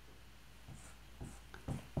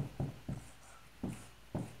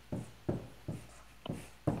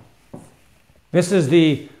 This is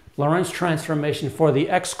the Lorentz transformation for the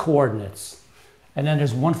x coordinates. And then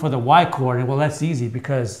there's one for the y coordinate. Well, that's easy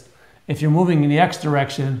because if you're moving in the x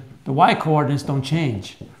direction, the y coordinates don't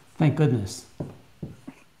change. Thank goodness.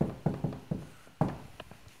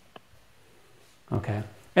 Okay.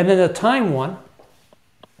 And then the time one.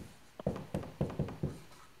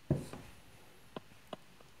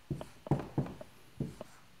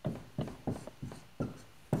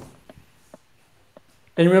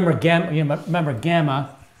 And remember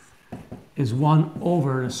gamma is 1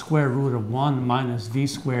 over the square root of 1 minus v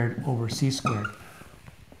squared over c squared.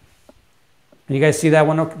 And you guys see that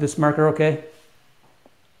one, this marker okay?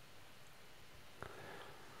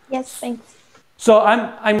 Yes, thanks. So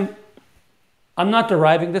I'm not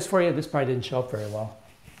deriving this for you. This probably didn't show up very well.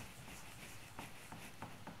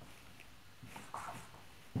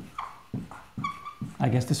 I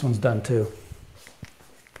guess this one's done too.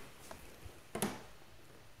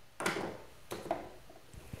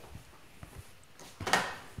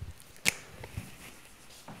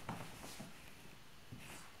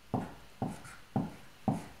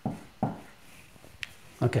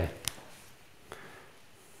 Okay.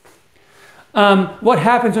 What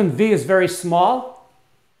happens when v is very small?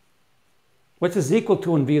 What's this equal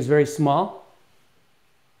to when v is very small?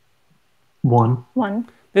 1. 1.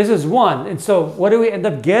 This is 1. And so what do we end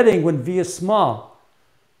up getting when v is small?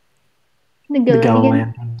 The The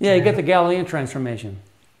Galilean. Galilean. Yeah, you get the Galilean transformation.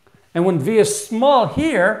 And when v is small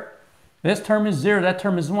here, this term is 0, that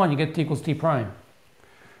term is 1. You get t equals t prime.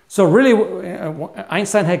 So really,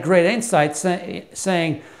 Einstein had great insight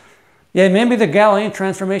saying, yeah, maybe the Galilean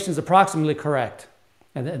transformation is approximately correct.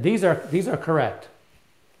 And these are correct.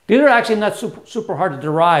 These are actually not super hard to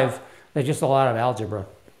derive. They're just a lot of algebra,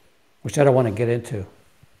 which I don't want to get into.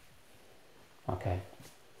 Okay.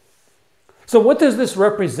 So what does this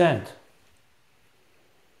represent?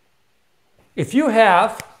 If you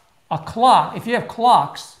have a clock, if you have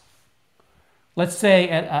clocks, let's say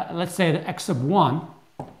at x sub 1,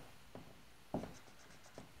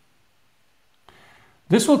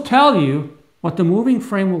 this will tell you what the moving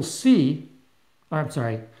frame will see, or I'm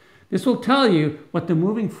sorry, this will tell you what the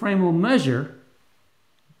moving frame will measure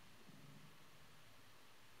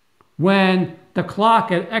when the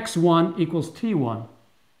clock at x1 equals t1.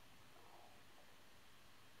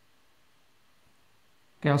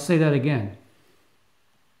 Okay, I'll say that again.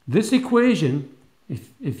 This equation,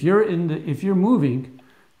 if you're moving,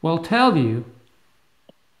 will tell you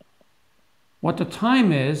what the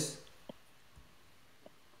time is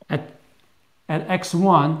at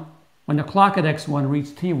x1 when the clock at x1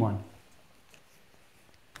 reaches t1.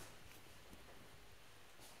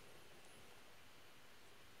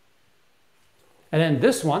 And then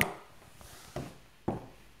this one,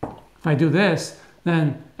 if I do this,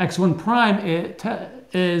 then x1 prime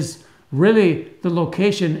is really the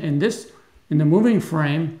location in the moving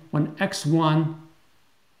frame when x1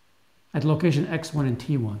 at location x1 and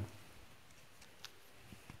t1.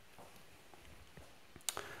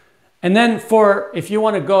 And then if you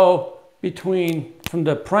want to go from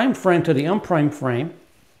the prime frame to the unprime frame,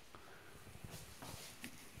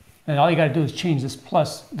 and all you got to do is change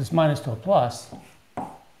this minus to a plus.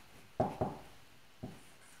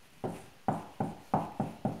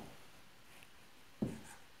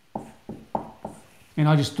 And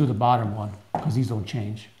I'll just do the bottom one because these don't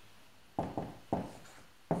change.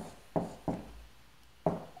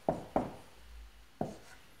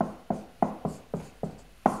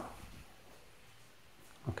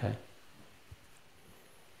 Okay.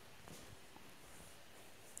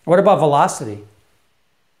 What about velocity?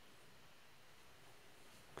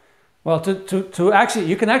 Well, to actually,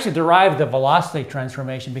 you can actually derive the velocity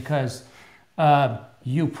transformation because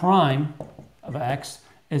u prime of x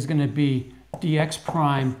is going to be dx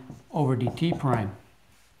prime over dt prime.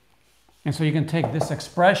 And so you can take this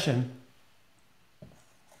expression,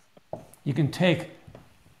 you can take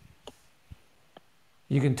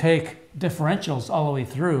differentials all the way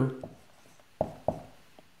through.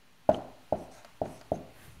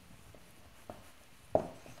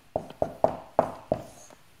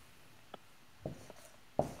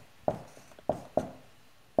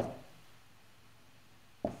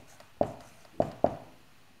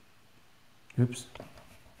 Oops.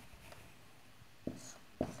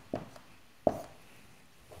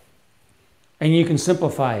 And you can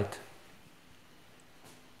simplify it.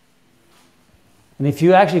 And if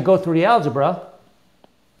you actually go through the algebra,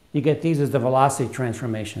 you get these as the velocity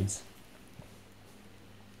transformations.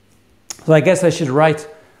 So I guess I should write,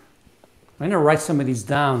 I'm going to write some of these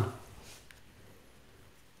down.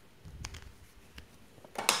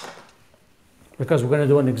 Because we're going to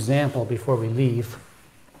do an example before we leave.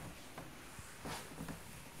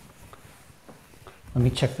 Let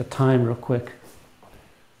me check the time real quick.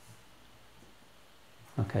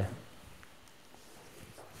 Okay.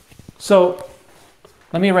 So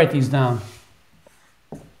let me write these down.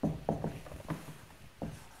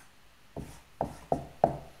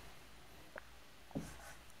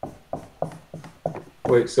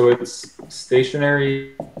 Wait, so it's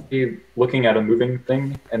stationary looking at a moving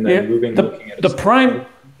thing, and then moving looking at a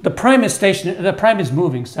the prime is stationary, the prime is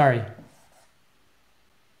moving, sorry.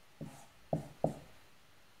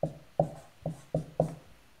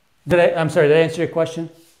 I'm sorry, did I answer your question?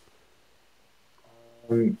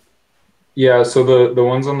 Yeah, so the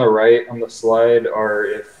ones on the right on the slide are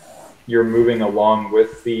if you're moving along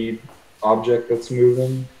with the object that's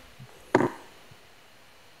moving.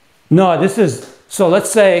 No, this is, so let's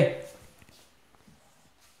say,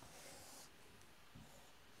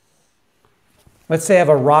 I have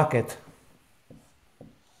a rocket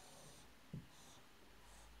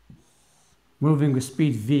moving with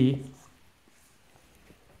speed v,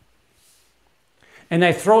 and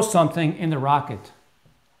I throw something in the rocket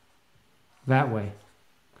that way.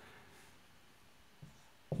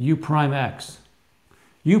 U prime x.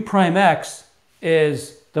 U prime x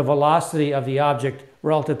is the velocity of the object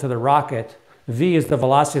relative to the rocket. V is the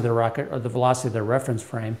velocity of the rocket, or the velocity of the reference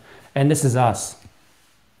frame, and this is us.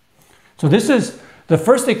 So this is the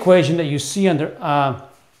first equation that you see under,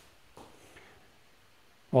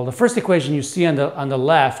 well, the first equation you see on the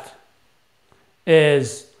left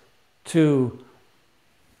is to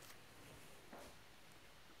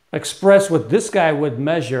express what this guy would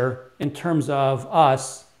measure in terms of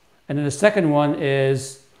us, and then the second one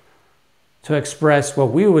is to express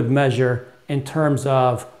what we would measure in terms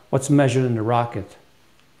of what's measured in the rocket.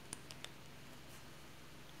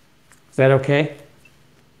 Is that okay?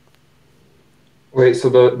 Wait, so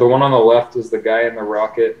the one on the left is the guy in the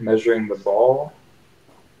rocket measuring the ball,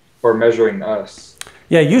 or measuring us?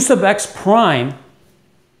 Yeah, u sub x prime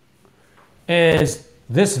is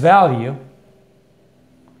this value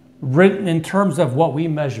written in terms of what we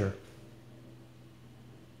measure.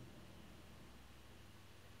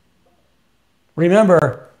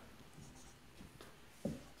 Remember,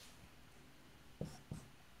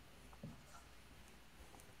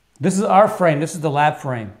 this is our frame, this is the lab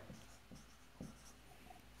frame.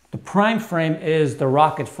 The prime frame is the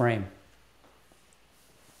rocket frame.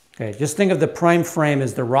 Okay, just think of the prime frame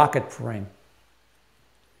as the rocket frame.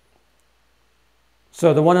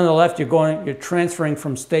 So the one on the left, you're transferring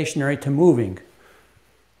from stationary to moving,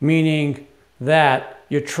 meaning that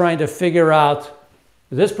you're trying to figure out,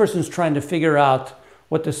 this person's trying to figure out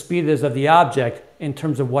what the speed is of the object in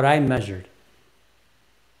terms of what I measured.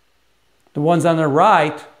 The ones on the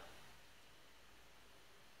right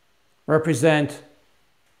represent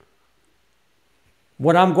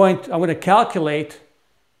what I'm going to calculate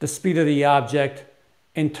the speed of the object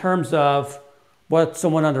in terms of what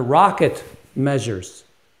someone on the rocket measures.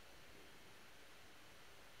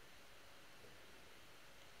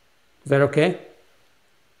 Is that okay?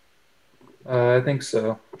 I think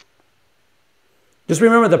so. Just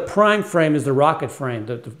remember the prime frame is the rocket frame,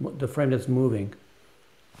 the frame that's moving.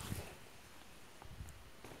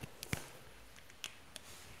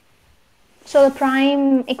 So the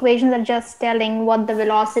prime equations are just telling what the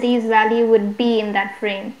velocity's value would be in that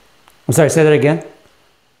frame. I'm sorry, say that again.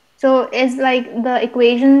 So it's like the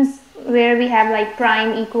equations where we have like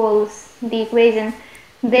prime equals the equation,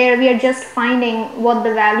 there we are just finding what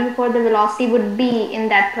the value for the velocity would be in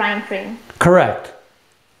that prime frame. Correct.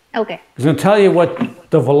 Okay. It's going to tell you what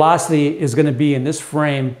the velocity is going to be in this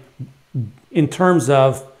frame in terms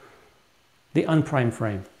of the unprimed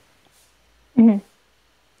frame. Mm-hmm.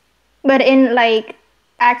 But in like,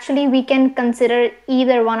 actually we can consider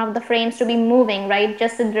either one of the frames to be moving, right?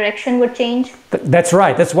 Just the direction would change? That's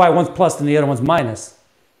right. That's why one's plus and the other one's minus.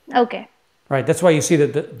 Okay. Right. That's why you see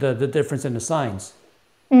the difference in the signs.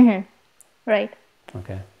 Mm-hmm. Right.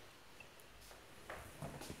 Okay.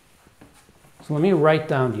 So let me write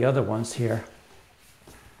down the other ones here.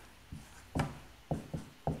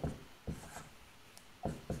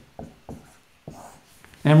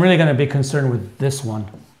 And I'm really going to be concerned with this one.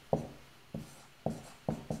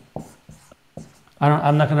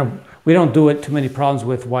 I'm not going to, we don't do it too many problems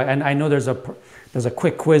with y, and I know there's a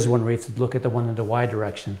quick quiz one where you have to look at the one in the y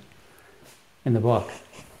direction in the book.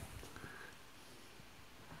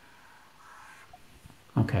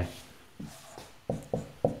 Okay.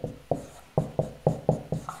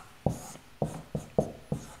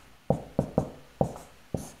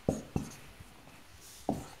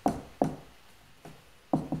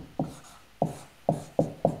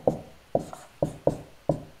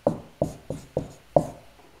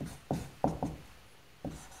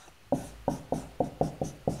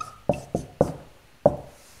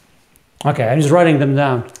 Okay, I'm just writing them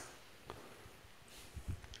down.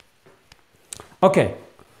 Okay,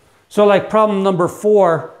 so like problem number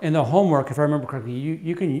 4 in the homework, if I remember correctly,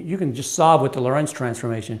 you can just solve with the Lorentz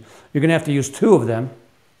transformation. You're going to have to use 2 of them.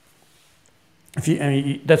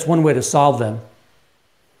 That's one way to solve them.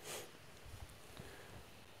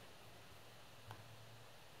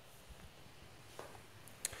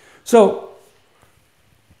 So,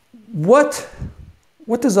 what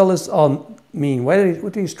does all this all mean? What do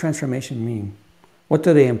these transformations mean? What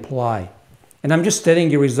do they imply? And I'm just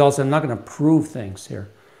stating your results. I'm not going to prove things here.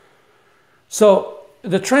 So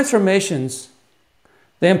the transformations,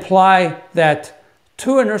 they imply that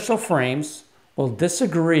 2 inertial frames will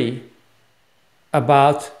disagree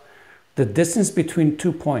about the distance between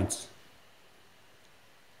 2 points.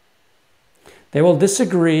 They will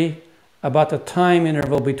disagree about the time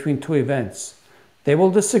interval between 2 events. They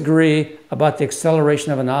will disagree about the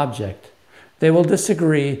acceleration of an object. They will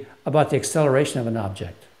disagree about the acceleration of an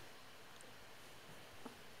object.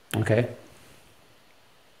 Okay?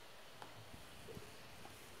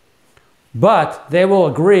 But they will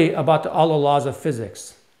agree about all the laws of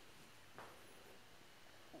physics.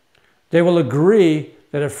 They will agree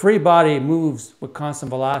that a free body moves with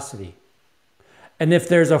constant velocity. And if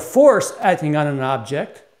there's a force acting on an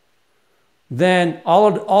object, then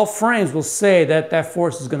all frames will say that that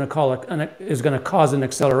force is going to cause an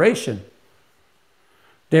acceleration.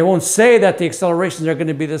 They won't say that the accelerations are going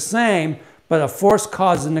to be the same, but a force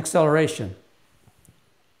causes an acceleration.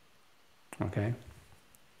 Okay?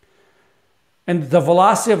 And the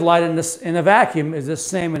velocity of light in a vacuum is the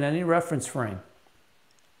same in any reference frame.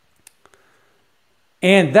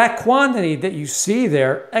 And that quantity that you see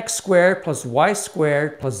there, x squared plus y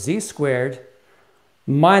squared plus z squared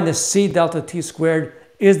minus c delta t squared,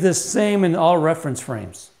 is the same in all reference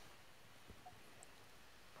frames.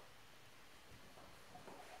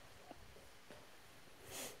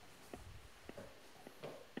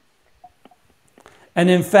 And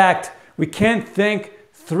in fact, we can't think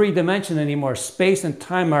 3-dimension anymore. Space and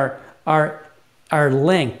time are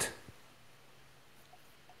linked.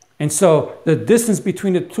 And so the distance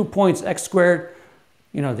between the 2 points, x squared,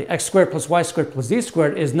 the x squared plus y squared plus z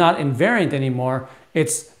squared, is not invariant anymore.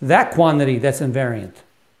 It's that quantity that's invariant,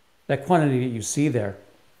 that quantity that you see there.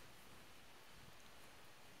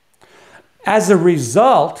 As a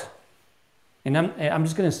result, and I'm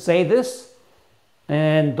just going to say this,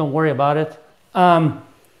 and don't worry about it.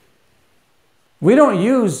 We don't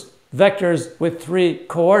use vectors with 3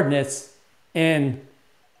 coordinates in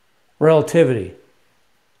relativity.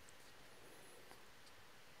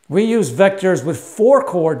 We use vectors with 4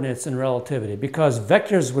 coordinates in relativity because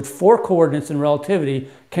vectors with 4 coordinates in relativity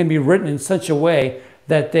can be written in such a way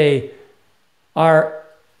that they are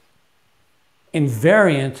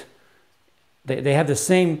invariant. They have the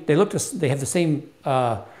same. They have the same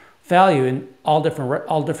value in all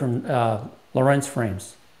different Lorentz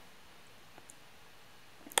frames.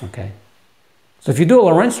 Okay. So if you do a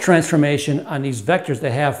Lorentz transformation on these vectors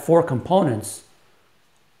that have 4 components,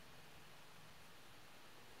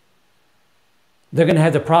 they're going to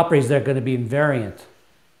have the properties that are going to be invariant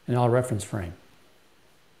in all reference frame.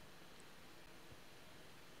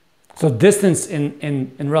 So distance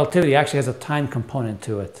in relativity actually has a time component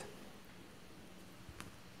to it.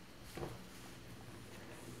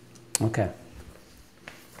 Okay.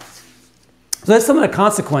 So that's some of the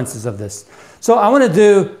consequences of this. So I want to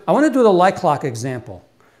do the light clock example.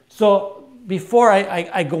 So before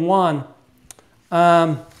I go on,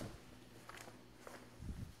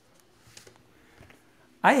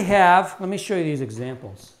 let me show you these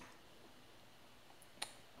examples.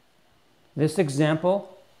 This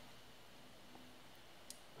example,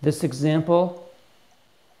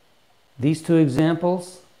 these 2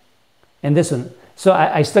 examples, and this one. So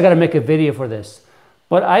I still got to make a video for this.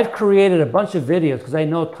 But I've created a bunch of videos because I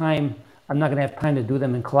know I'm not going to have time to do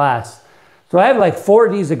them in class. So I have like 4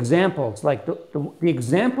 of these examples. Like the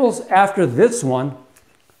examples after this one,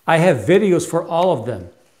 I have videos for all of them.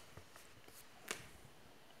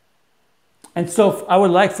 And so I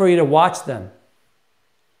would like for you to watch them.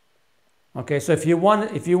 Okay, so if you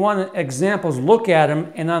want examples, look at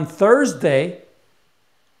them. And on Thursday,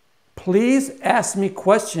 please ask me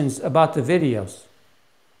questions about the videos.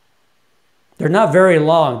 They're not very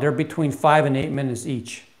long. They're between 5 and 8 minutes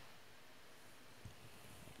each.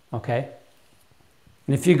 Okay?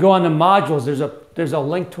 And if you go on the modules, there's a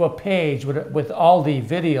link to a page with all the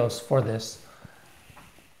videos for this.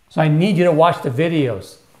 So I need you to watch the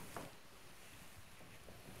videos.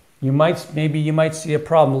 Maybe you might see a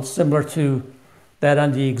problem similar to that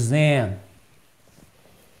on the exam.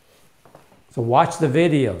 So watch the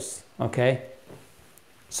videos, okay?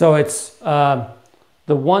 So it's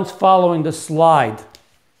the ones following the slide.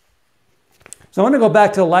 So I want to go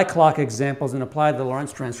back to the light clock examples and apply the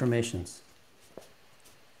Lorentz transformations.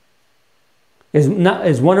 Is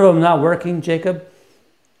one of them not working, Jacob?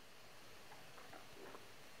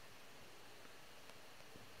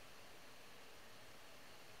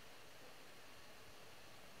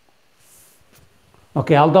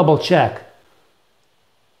 Okay, I'll double check.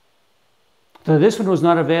 So this one was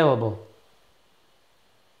not available.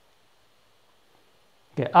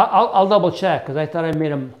 Okay, I'll double check because I thought I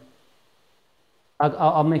made them.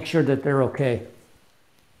 I'll make sure that they're okay.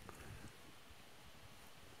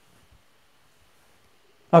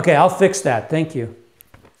 Okay, I'll fix that. Thank you.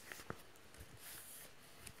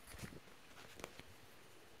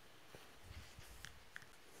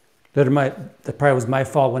 That probably was my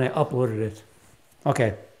fault when I uploaded it.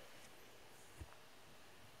 Okay.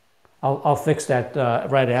 I'll fix that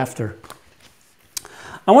right after.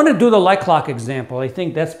 I want to do the light clock example. I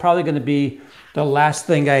think that's probably going to be the last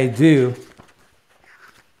thing I do.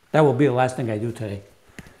 That will be the last thing I do today.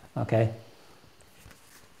 Okay.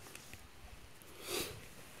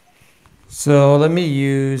 So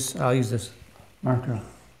I'll use this marker.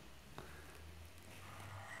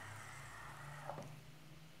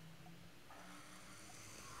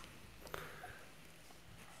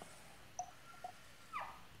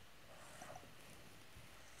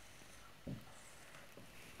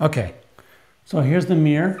 Okay, so here's the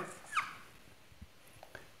mirror,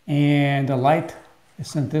 and the light is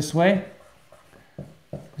sent this way.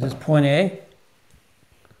 This is point A.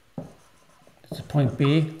 This is point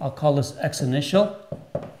B. I'll call this X initial.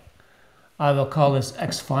 I will call this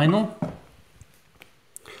X final.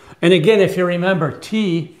 And again, if you remember,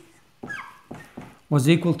 T was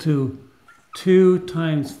equal to 2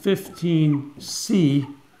 times 15 C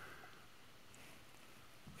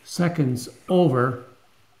seconds over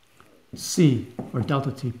C, or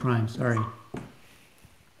delta T prime, sorry.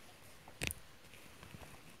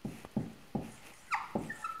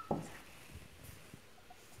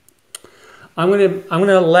 I'm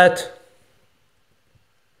gonna let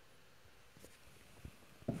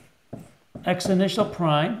X initial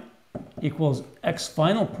prime equals X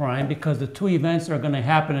final prime because the two events are going to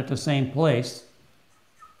happen at the same place.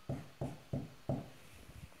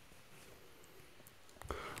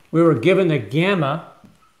 We were given that gamma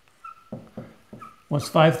was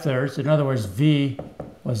 5/3. In other words, V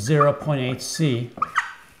was 0.8 C.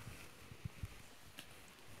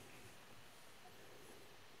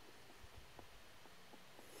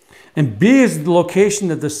 And B is the location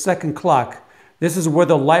of the second clock. This is where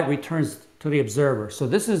the light returns to the observer. So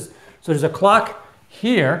there's a clock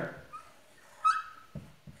here,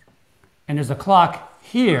 and there's a clock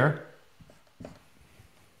here.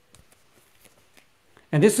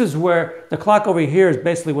 And this is where the clock over here is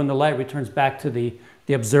basically when the light returns back to the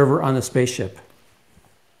observer on the spaceship.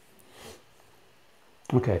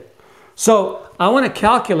 Okay, so I want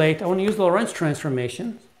to use the Lorentz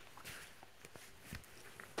transformation.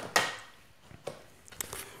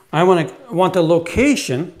 I want the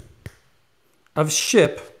location of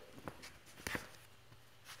ship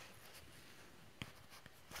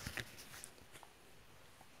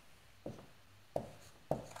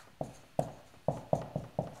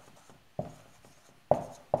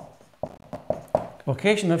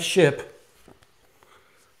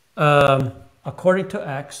according to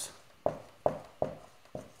X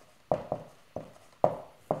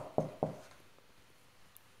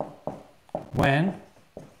when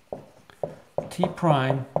T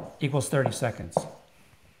prime equals 30 seconds.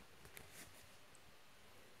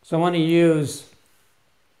 So I want to use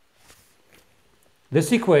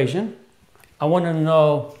this equation. I want to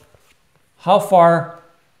know how far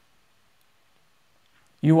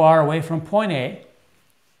you are away from point A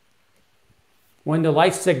when the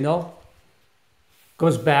light signal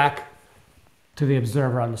goes back to the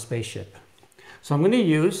observer on the spaceship. So I'm going to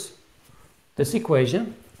use this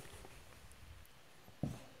equation.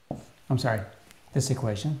 This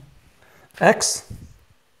equation. X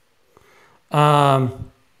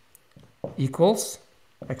equals,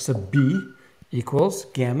 X of B equals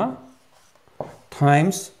gamma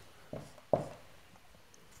times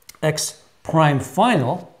X prime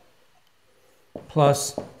final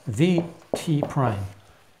plus V t prime.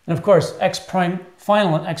 And of course, x prime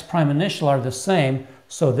final and x prime initial are the same.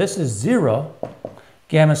 So this is 0.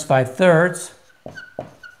 Gamma is 5/3.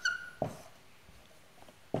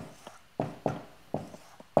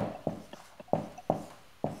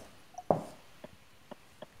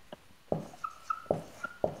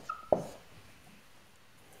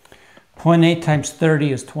 Point 0.8 times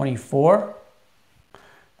 30 is 24.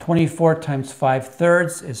 24 times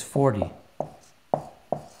 5/3 is 40.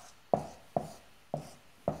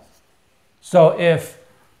 So if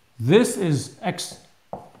this is x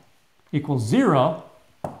equals 0,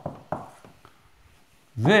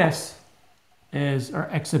 this is, or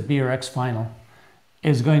x of b or x final,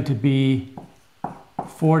 is going to be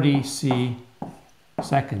 40 c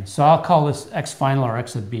seconds. So I'll call this x final or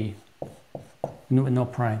x of b, no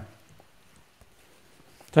prime.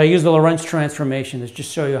 So I use the Lorentz transformation to just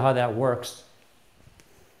show you how that works.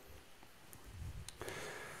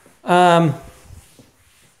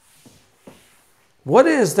 What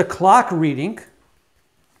is the clock reading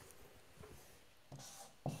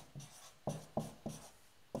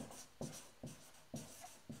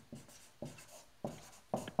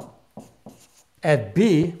at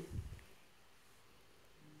B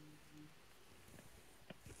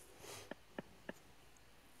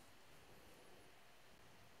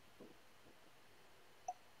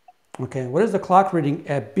Okay, what is the clock reading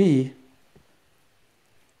at B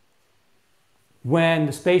when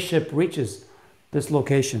the spaceship reaches this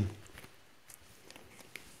location?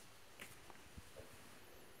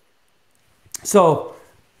 So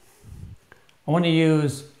I want to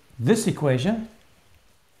use this equation.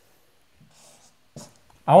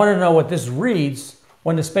 I want to know what this reads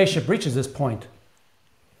when the spaceship reaches this point.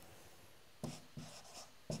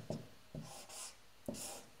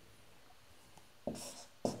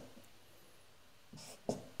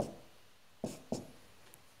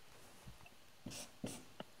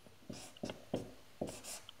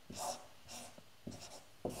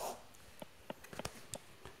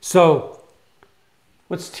 So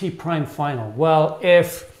what's T prime final? Well,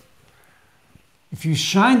 if you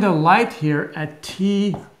shine the light here at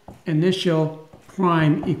T initial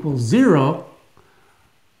prime equals 0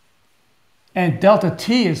 and delta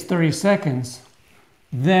T is 30 seconds,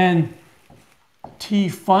 then T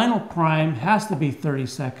final prime has to be 30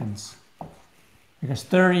 seconds because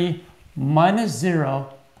 30 minus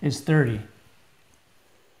 0 is 30.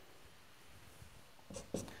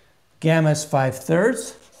 Gamma is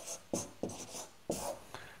 5/3.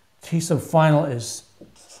 T sub final is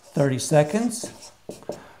 30 seconds.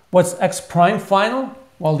 What's x prime final?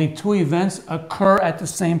 Well, the two events occur at the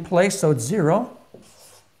same place, so it's 0.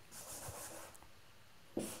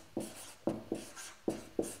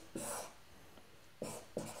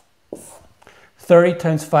 Thirty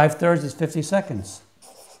times 5/3 is 50 seconds.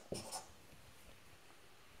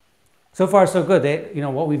 So far, so good.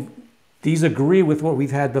 These agree with what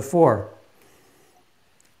we've had before.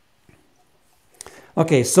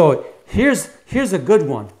 Okay, so here's a good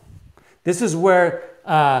one. This is where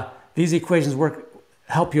these equations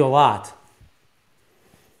help you a lot.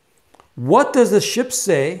 What does the ship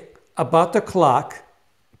say about the clock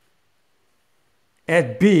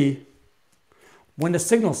at B when the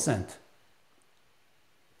signal's sent?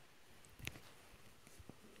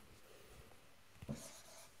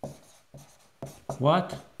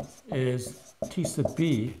 What is T sub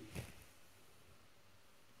B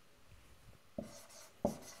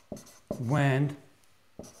when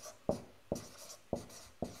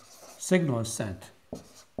signal is sent?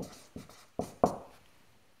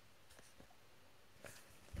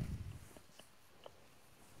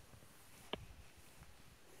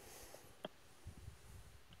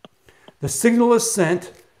 The signal is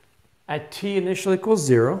sent at T initial equals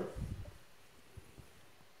 0.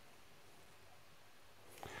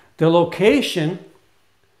 The location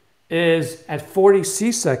is at 40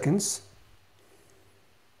 c seconds.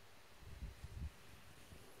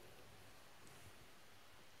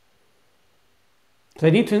 So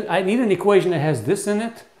I need an equation that has this in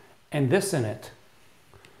it and this in it.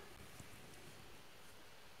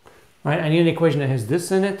 Right? I need an equation that has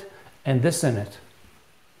this in it and this in it.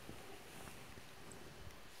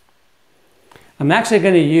 I'm actually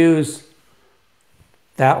going to use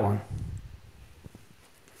that one.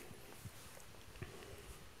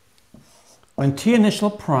 When T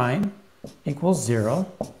initial prime equals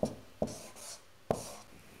 0,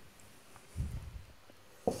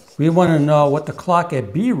 we want to know what the clock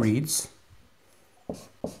at B reads.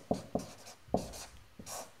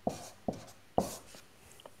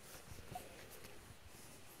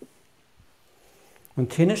 When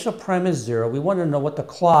T initial prime is 0, we want to know what the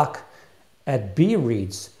clock at B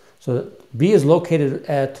reads. So B is located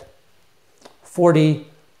at 40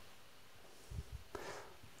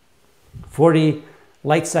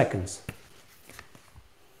 light seconds.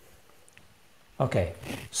 Okay,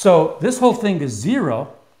 so this whole thing is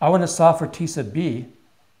 0. I want to solve for T sub B.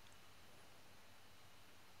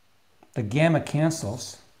 The gamma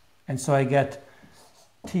cancels, and so I get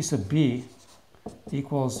T sub B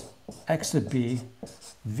equals X sub B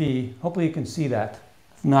V. Hopefully you can see that.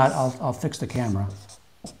 If not, I'll fix the camera.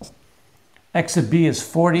 X sub B is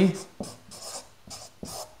 40.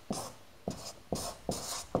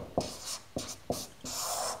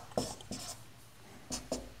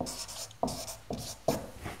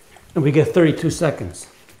 And we get 32 seconds.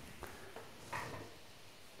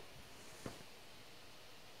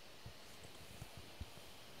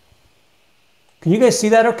 Can you guys see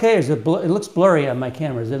that okay? Is it looks blurry on my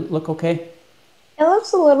camera. Does it look okay? It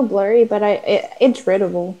looks a little blurry, but it's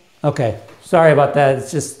readable. Okay, sorry about that.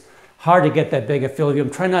 It's just hard to get that big a field of view. I'm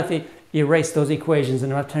trying not to erase those equations,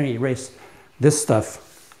 and I'm not trying to erase this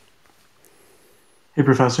stuff. Hey,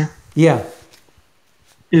 Professor. Yeah.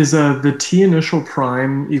 Is the T initial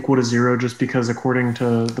prime equal to 0 just because according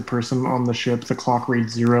to the person on the ship, the clock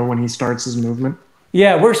reads 0 when he starts his movement?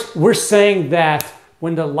 Yeah, we're saying that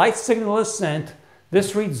when the light signal is sent,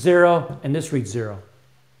 this reads 0 and this reads 0.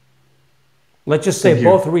 Let's just say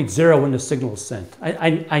both read 0 when the signal is sent.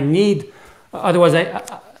 I need, otherwise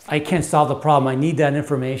I can't solve the problem. I need that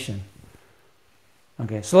information.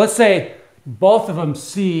 Okay, so let's say both of them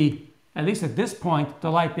see, at least at this point, the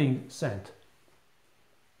light being sent.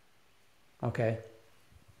 Okay.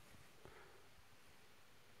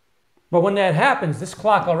 But when that happens, this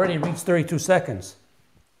clock already reads 32 seconds.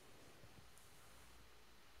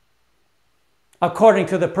 According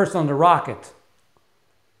to the person on the rocket.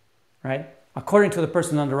 Right? According to the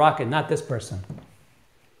person on the rocket, not this person.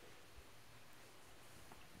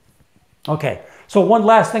 Okay. So one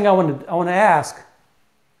last thing I want to ask.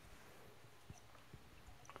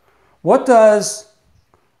 What does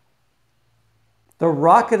the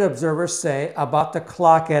rocket observer say about the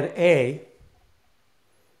clock at A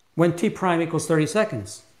when T prime equals 30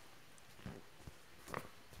 seconds?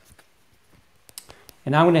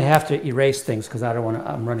 And I'm going to have to erase things because I don't want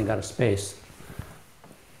to, I'm running out of space.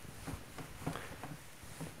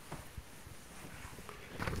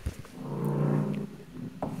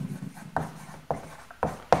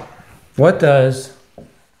 What does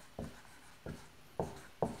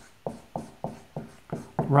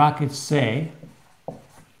rocket say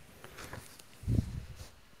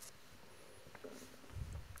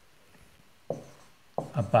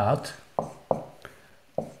about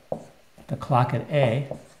the clock at A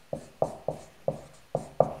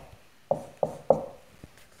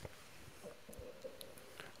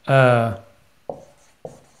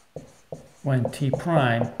when T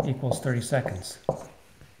prime equals 30 seconds?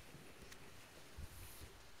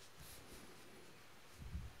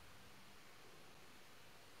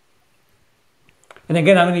 And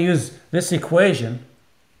again, I'm going to use this equation.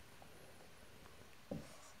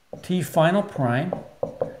 T final prime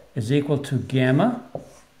is equal to gamma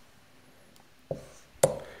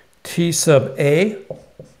T sub A,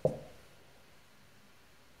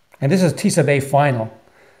 and this is T sub A final.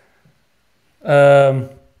 Give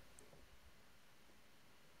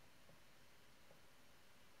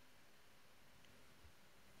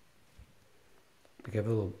a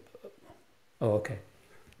little, oh, okay.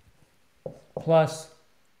 Plus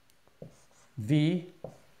V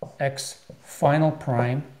x final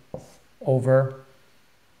prime over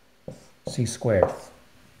C squared.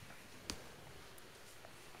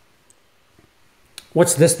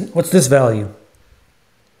 What's this value?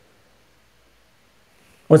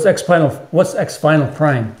 What's x final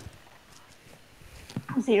prime?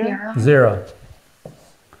 0. 0.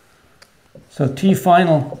 So T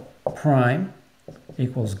final prime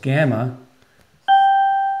equals gamma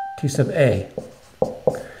T sub A.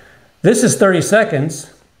 This is 30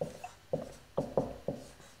 seconds.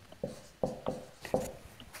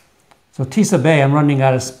 So T sub A, I'm running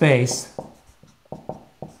out of space,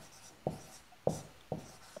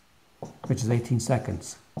 which is 18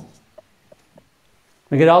 seconds.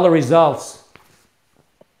 We get all the results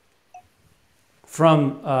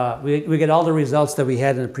from, we get all the results that we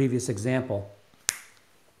had in the previous example.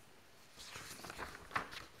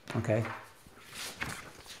 Okay.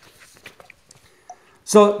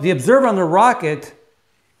 So the observer on the rocket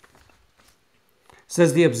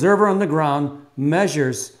says the observer on the ground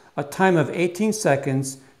measures a time of 18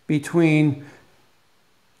 seconds between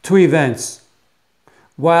two events,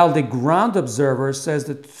 while the ground observer says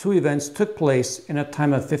that two events took place in a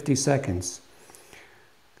time of 50 seconds.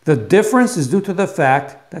 The difference is due to the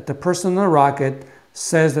fact that the person in the rocket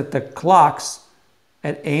says that the clocks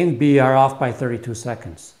at A and B are off by 32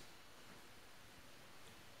 seconds.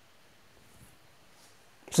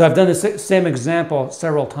 So I've done the same example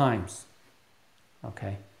several times.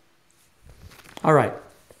 Okay. All right.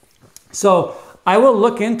 So I will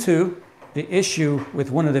look into the issue with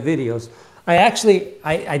one of the videos.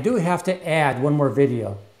 I do have to add one more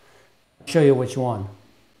video. Show you which one.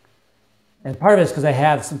 And part of it is because I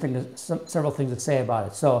have several things to say about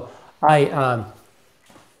it. So I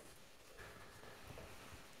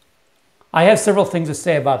have several things to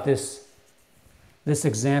say about this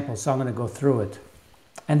example, so I'm going to go through it.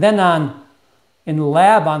 And then in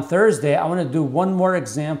lab on Thursday, I want to do one more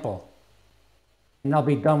example. And I'll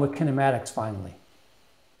be done with kinematics finally.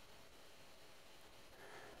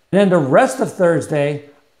 And then the rest of Thursday,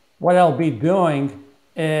 what I'll be doing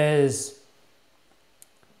is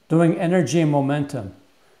doing energy and momentum.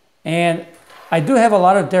 And I do have a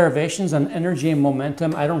lot of derivations on energy and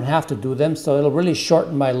momentum. I don't have to do them, so it'll really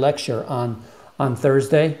shorten my lecture on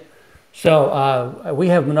Thursday. So we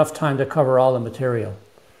have enough time to cover all the material.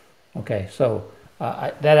 Okay, so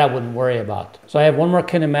that I wouldn't worry about. So I have one more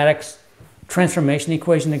kinematics transformation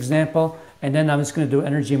equation example, and then I'm just going to do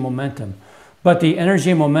energy and momentum. But the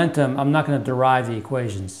energy and momentum, I'm not going to derive the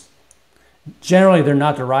equations. Generally, they're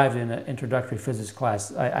not derived in an introductory physics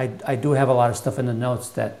class. I do have a lot of stuff in the notes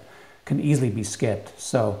that can easily be skipped.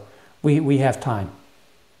 So we have time.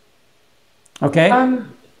 Okay?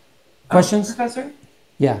 Questions? Professor?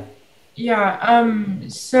 Yeah. Yeah,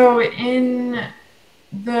 so in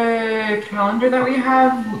the calendar that we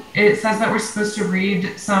have, it says that we're supposed to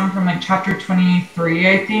read some from like chapter 23,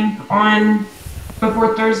 I think, on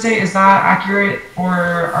before Thursday. Is that accurate, or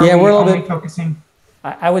are we only focusing?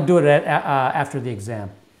 I would do it after the exam.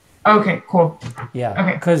 Okay, cool. Yeah.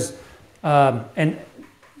 Okay. Because and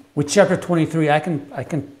with chapter 23, I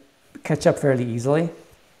can catch up fairly easily.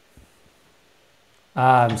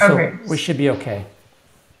 So okay. We should be okay.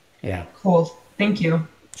 Yeah. Cool. Thank you.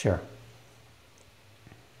 Sure.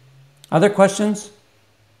 Other questions?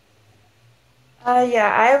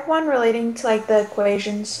 Yeah, I have one relating to like the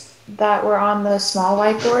equations that were on the small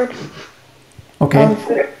whiteboard. Okay.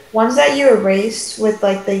 For the ones that you erased with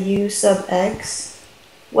like the u sub x,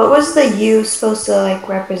 what was the u supposed to like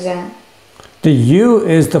represent? The u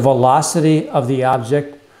is the velocity of the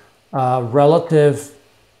object relative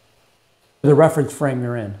to the reference frame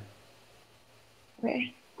you're in.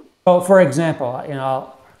 Okay. So, for example, you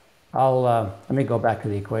know, I'll let me go back to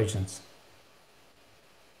the equations.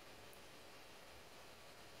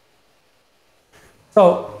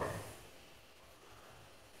 So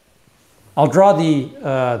I'll draw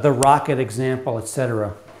the rocket example,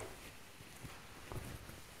 etc.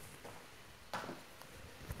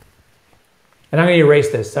 And I'm going to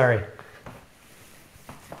erase this. Sorry.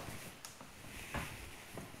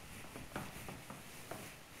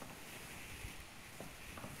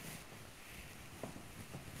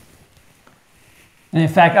 And in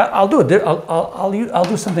fact, I'll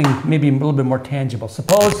do something maybe a little bit more tangible.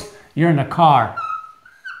 Suppose you're in a car,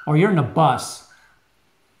 or you're in a bus,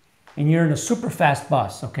 and you're in a super fast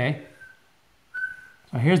bus. Okay.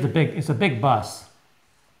 So here's it's a big bus.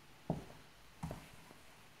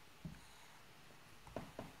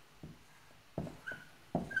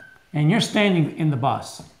 And you're standing in the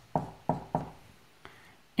bus,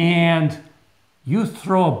 and you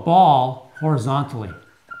throw a ball horizontally.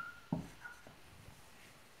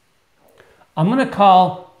 I'm going to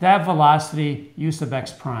call that velocity u sub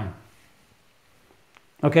x prime.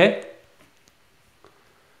 Okay?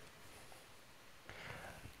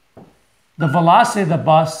 The velocity of the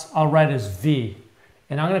bus I'll write as v,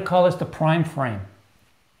 and I'm going to call this the prime frame.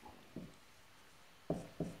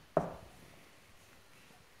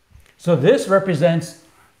 So this represents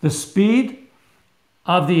the speed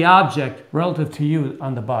of the object relative to you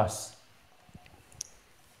on the bus.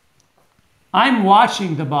 I'm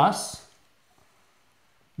watching the bus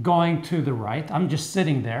going to the right. I'm just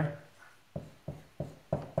sitting there.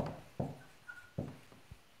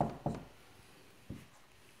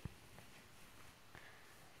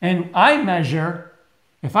 And I measure,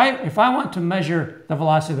 if I want to measure the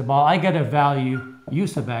velocity of the ball, I get a value u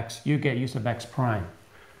sub x, you get u sub x prime.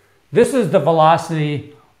 This is the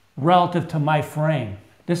velocity relative to my frame.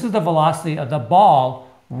 This is the velocity of the ball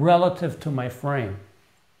relative to my frame.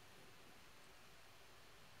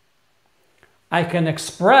 I can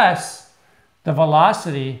express the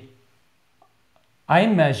velocity I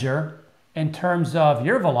measure in terms of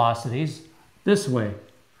your velocities this way.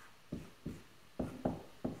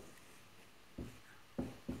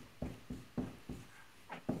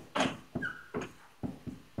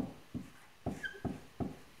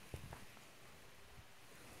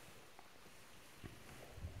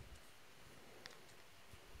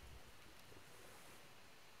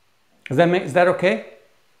 Is that okay?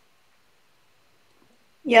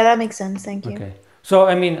 Yeah, that makes sense. Thank you. Okay. So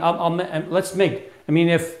I mean, let's make. I mean,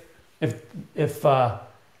 if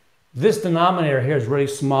this denominator here is really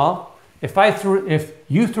small, if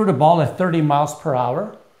you threw the ball at 30 miles per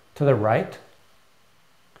hour to the right,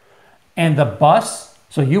 and the bus,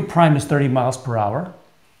 so U prime is 30 miles per hour,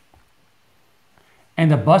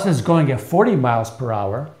 and the bus is going at 40 miles per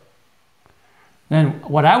hour, then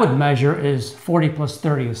what I would measure is 40 plus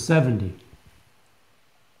 30 is 70.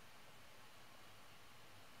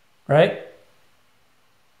 Right?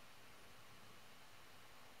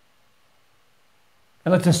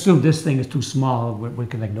 And let's assume this thing is too small, we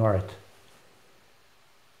can ignore it.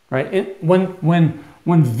 Right? When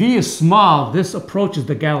V is small, this approaches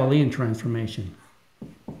the Galilean transformation.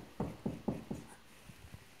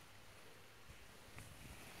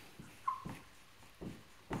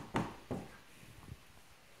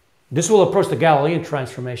 This will approach the Galilean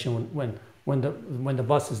transformation when the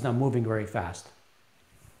bus is not moving very fast.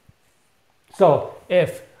 So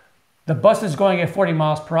if the bus is going at 40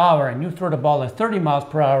 miles per hour and you throw the ball at 30 miles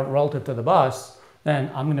per hour relative to the bus,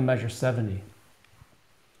 then I'm going to measure 70.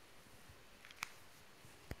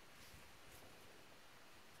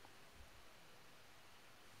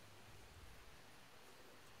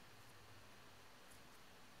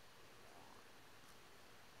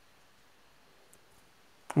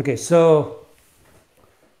 Okay, so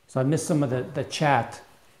I missed some of the chat.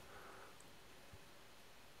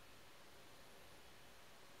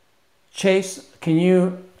 Chase, can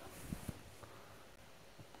you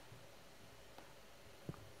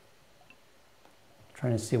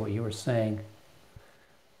trying to see what you were saying?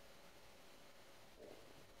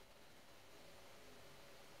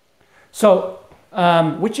 So,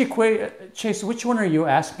 Chase, which one are you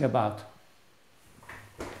asking about?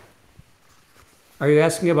 Are you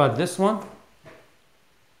asking about this one?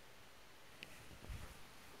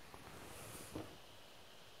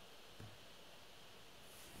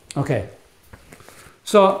 Okay.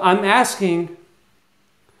 So I'm asking,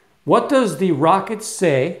 what does the rocket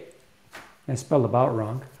say? I spelled about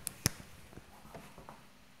wrong.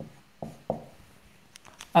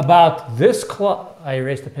 About this clock. I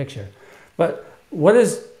erased the picture. But what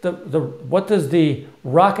does the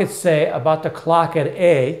rocket say about the clock at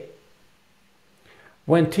A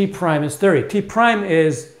when T prime is 30? T prime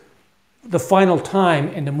is the final time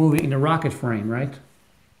in the movie, in the rocket frame, right?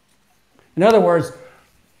 In other words,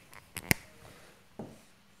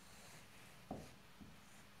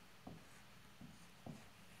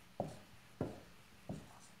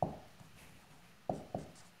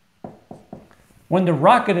 when the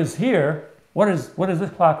rocket is here, what does this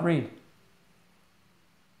clock read?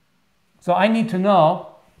 So I need to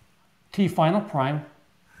know T final prime.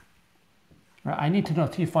 I need to know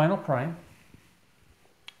T final prime.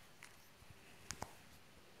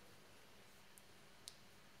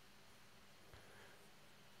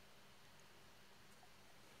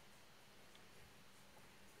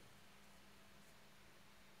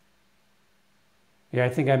 Yeah, I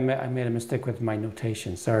think I made a mistake with my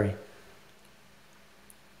notation. Sorry.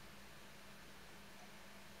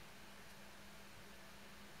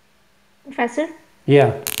 Professor?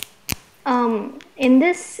 Yeah. In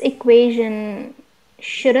this equation,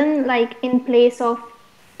 shouldn't, like, in place of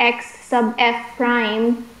x sub f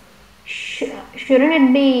prime, shouldn't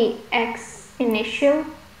it be x initial?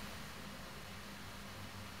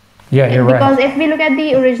 Yeah, you're right. Because if we look at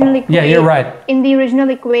the original equation, yeah, you're right. In the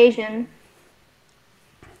original equation.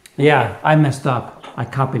 Yeah, I messed up. I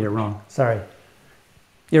copied it wrong. Sorry.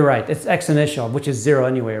 You're right. It's x initial, which is 0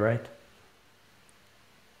 anyway, right?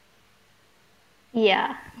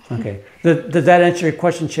 Yeah. Okay. Does that answer your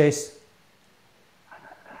question, Chase?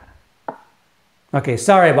 Okay,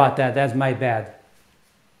 sorry about that. That's my bad.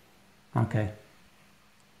 Okay.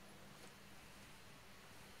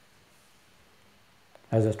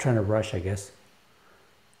 I was trying to rush, I guess.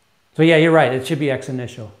 So yeah, you're right. It should be x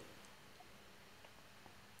initial.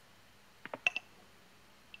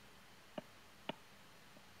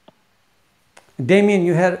 Damien,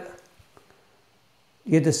 you had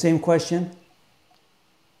the same question?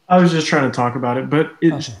 I was just trying to talk about it, but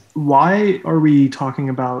Okay. Why are we talking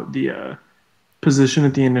about the position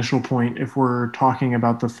at the initial point if we're talking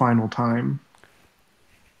about the final time?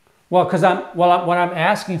 Well, because what I'm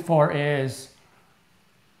asking for is,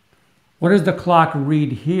 what does the clock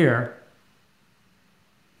read here?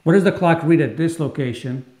 What does the clock read at this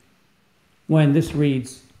location when this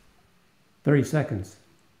reads 30 seconds?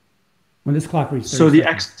 When this clock reads 30 So the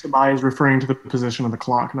seconds. x sub I is referring to the position of the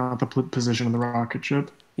clock, not the position of the rocket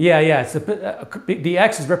ship. Yeah. It's the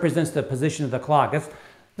x represents the position of the clock.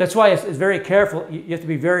 That's why it's very careful. You have to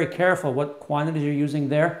be very careful what quantities you're using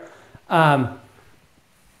there. And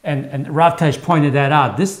Ravtej pointed that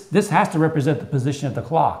out. This has to represent the position of the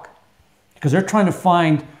clock, because they're trying to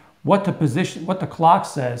find what the clock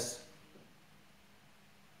says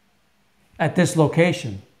at this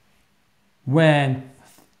location when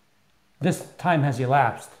this time has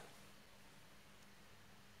elapsed.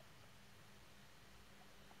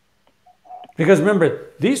 Because remember,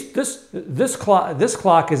 this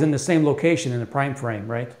clock is in the same location in the prime frame,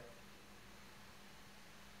 right?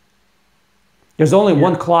 There's only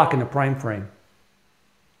one clock in the prime frame.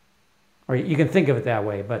 Or you can think of it that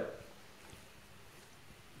way, but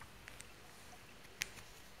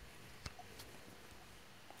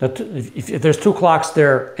if there's two clocks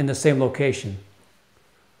there in the same location.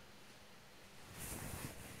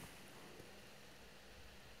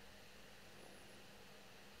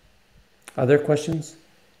 Other questions?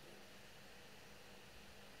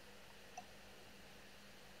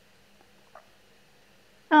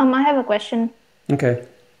 I have a question. Okay.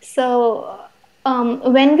 So,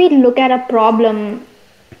 when we look at a problem,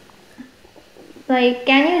 like,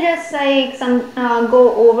 can you just like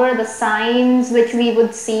go over the signs which we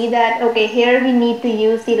would see that, okay, here we need to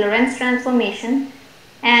use the Lorentz transformation,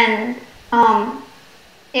 and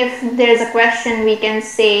if there's a question, we can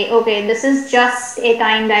say, okay, this is just a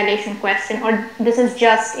time dilation question, or this is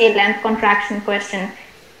just a length contraction question.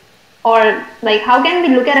 Or like, how can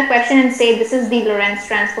we look at a question and say this is the Lorentz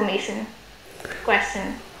transformation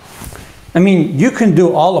question? I mean, you can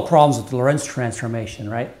do all the problems with the Lorentz transformation,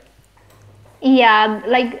 right? Yeah,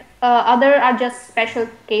 like other are just special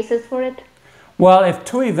cases for it. Well, if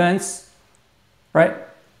two events, right?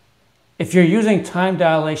 If you're using time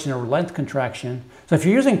dilation or length contraction, so if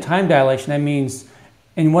you're using time dilation, that means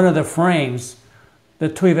in one of the frames, the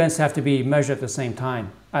two events have to be measured at the same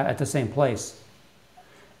time, at the same place.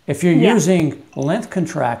 If you're using length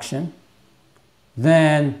contraction,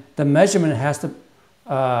 then the measurement has to,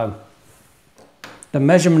 the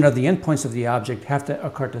measurement of the endpoints of the object have to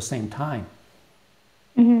occur at the same time.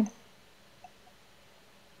 Mm-hmm.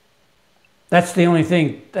 That's the only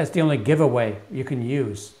thing, that's the only giveaway you can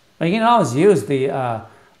use. But you can always use the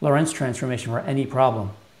Lorentz transformation for any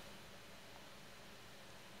problem.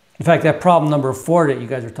 In fact, that problem number 4 that you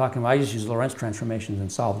guys are talking about, I just use Lorentz transformations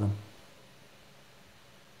and solve them.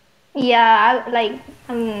 Yeah,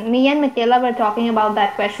 me and Michaela were talking about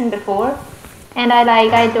that question before, and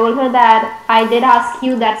I told her that I did ask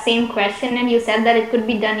you that same question, and you said that it could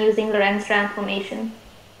be done using Lorentz transformation.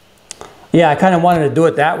 Yeah, I kind of wanted to do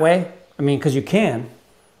it that way. I mean, because you can.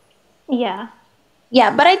 Yeah.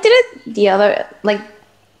 Yeah, but I did it the other, like,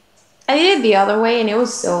 I did it the other way, and it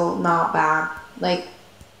was still not bad. Like,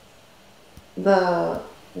 the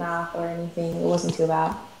math or anything, it wasn't too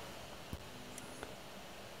bad.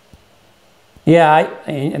 Yeah,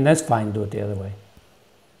 and that's fine to do it the other way.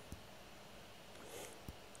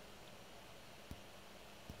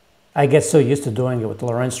 I get so used to doing it with the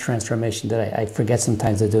Lorentz transformation that I forget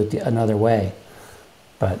sometimes to do it another way.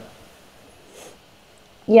 But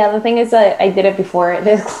yeah, the thing is that I did it before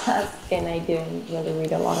this class, and I didn't really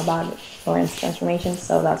read a lot about Lorentz transformation,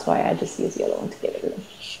 so that's why I just used the other one to get it in.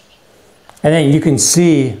 And then you can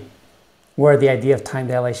see where the idea of time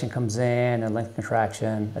dilation comes in, and length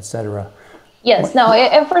contraction, etc. Yes, no,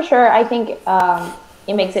 for sure. I think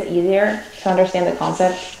it makes it easier to understand the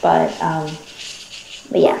concept, but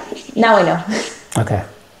yeah, now I know. Okay.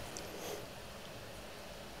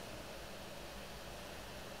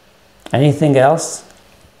 Anything else?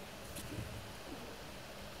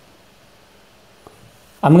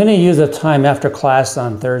 I'm going to use a time after class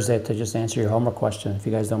on Thursday to just answer your homework question, if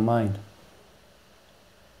you guys don't mind.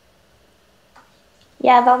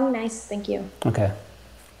 Yeah, that'll be nice. Thank you. Okay.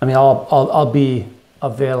 I mean, I'll be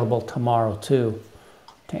available tomorrow too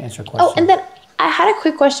to answer questions. Oh, and then I had a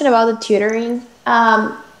quick question about the tutoring.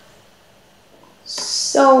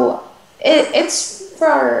 So it's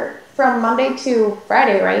from Monday to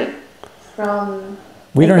Friday, right?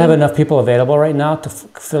 We don't have enough people available right now to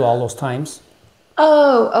fill all those times.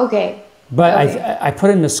 Oh, okay. But okay. I put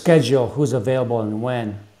in the schedule who's available and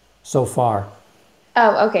when so far.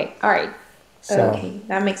 Oh, okay. All right. So, okay,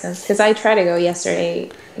 that makes sense. Because I tried to go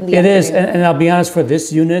yesterday. It is, and I'll be honest, for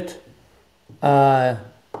this unit, this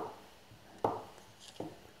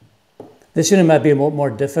unit might be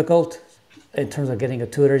more difficult in terms of getting a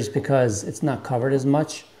tutor just because it's not covered as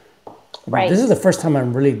much. Right. This is the first time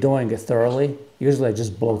I'm really doing it thoroughly. Usually I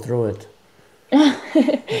just blow through it.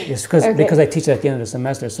 It's because I teach at the end of the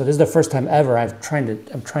semester. So this is the first time ever I'm trying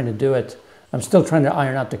to do it. I'm still trying to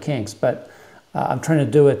iron out the kinks, but I'm trying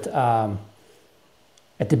to do it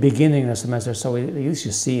at the beginning of the semester, so at least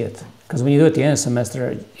you see it. Because when you do it at the end of the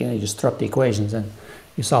semester, you just throw up the equations and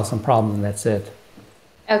you solve some problem and that's it.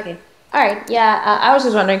 Okay. All right. Yeah, I was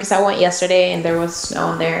just wondering because I went yesterday and there was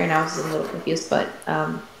snow in there and I was a little confused, but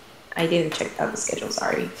I didn't check out the schedule.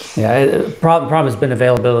 Sorry. Yeah, problem has been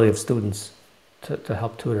availability of students to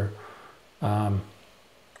help tutor. When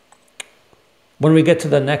we get to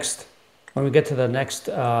the next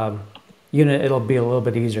unit, it'll be a little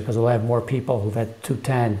bit easier because we'll have more people who've had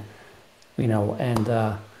 210, and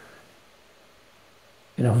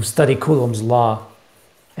who study Coulomb's law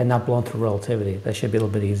and not blown through relativity. That should be a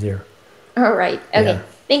little bit easier. All right. Okay. Yeah.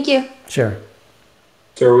 Thank you. Sure.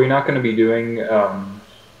 So are we not going to be doing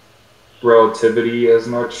relativity as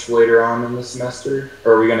much later on in the semester?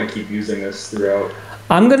 Or are we going to keep using this throughout?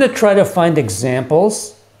 I'm going to try to find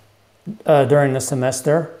examples during the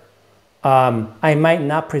semester. I might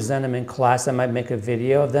not present them in class. I might make a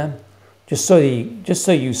video of them just so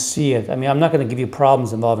you see it. I mean, I'm not going to give you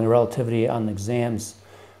problems involving relativity on exams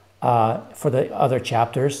for the other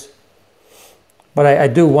chapters, but I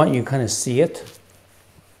do want you to kind of see it.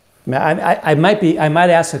 I might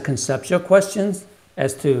ask a conceptual questions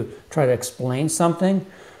as to try to explain something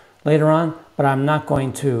later on, but I'm not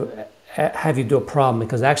going to have you do a problem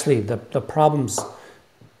because actually the problems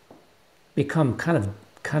become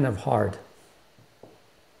kind of hard.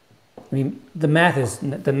 I mean, the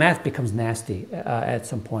math becomes nasty at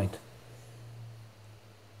some point.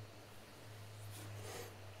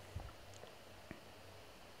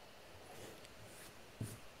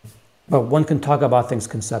 But one can talk about things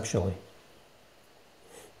conceptually.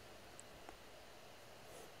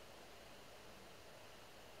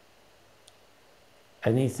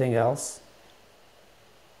 Anything else?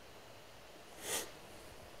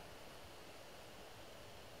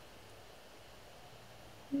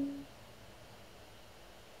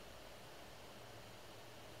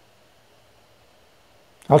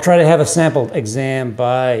 I'll try to have a sample exam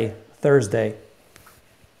by Thursday.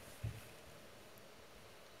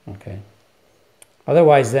 Okay.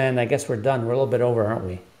 Otherwise, then, I guess we're done. We're a little bit over, aren't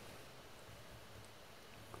we?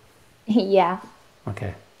 Yeah.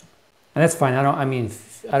 Okay. And that's fine. I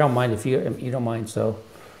don't mind if you don't mind. So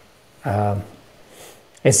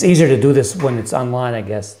it's easier to do this when it's online, I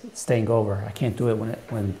guess, staying over. I can't do it when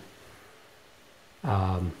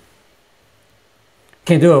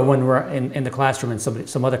we're in the classroom and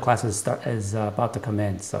some other classes is about to come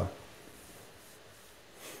in. So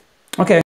okay.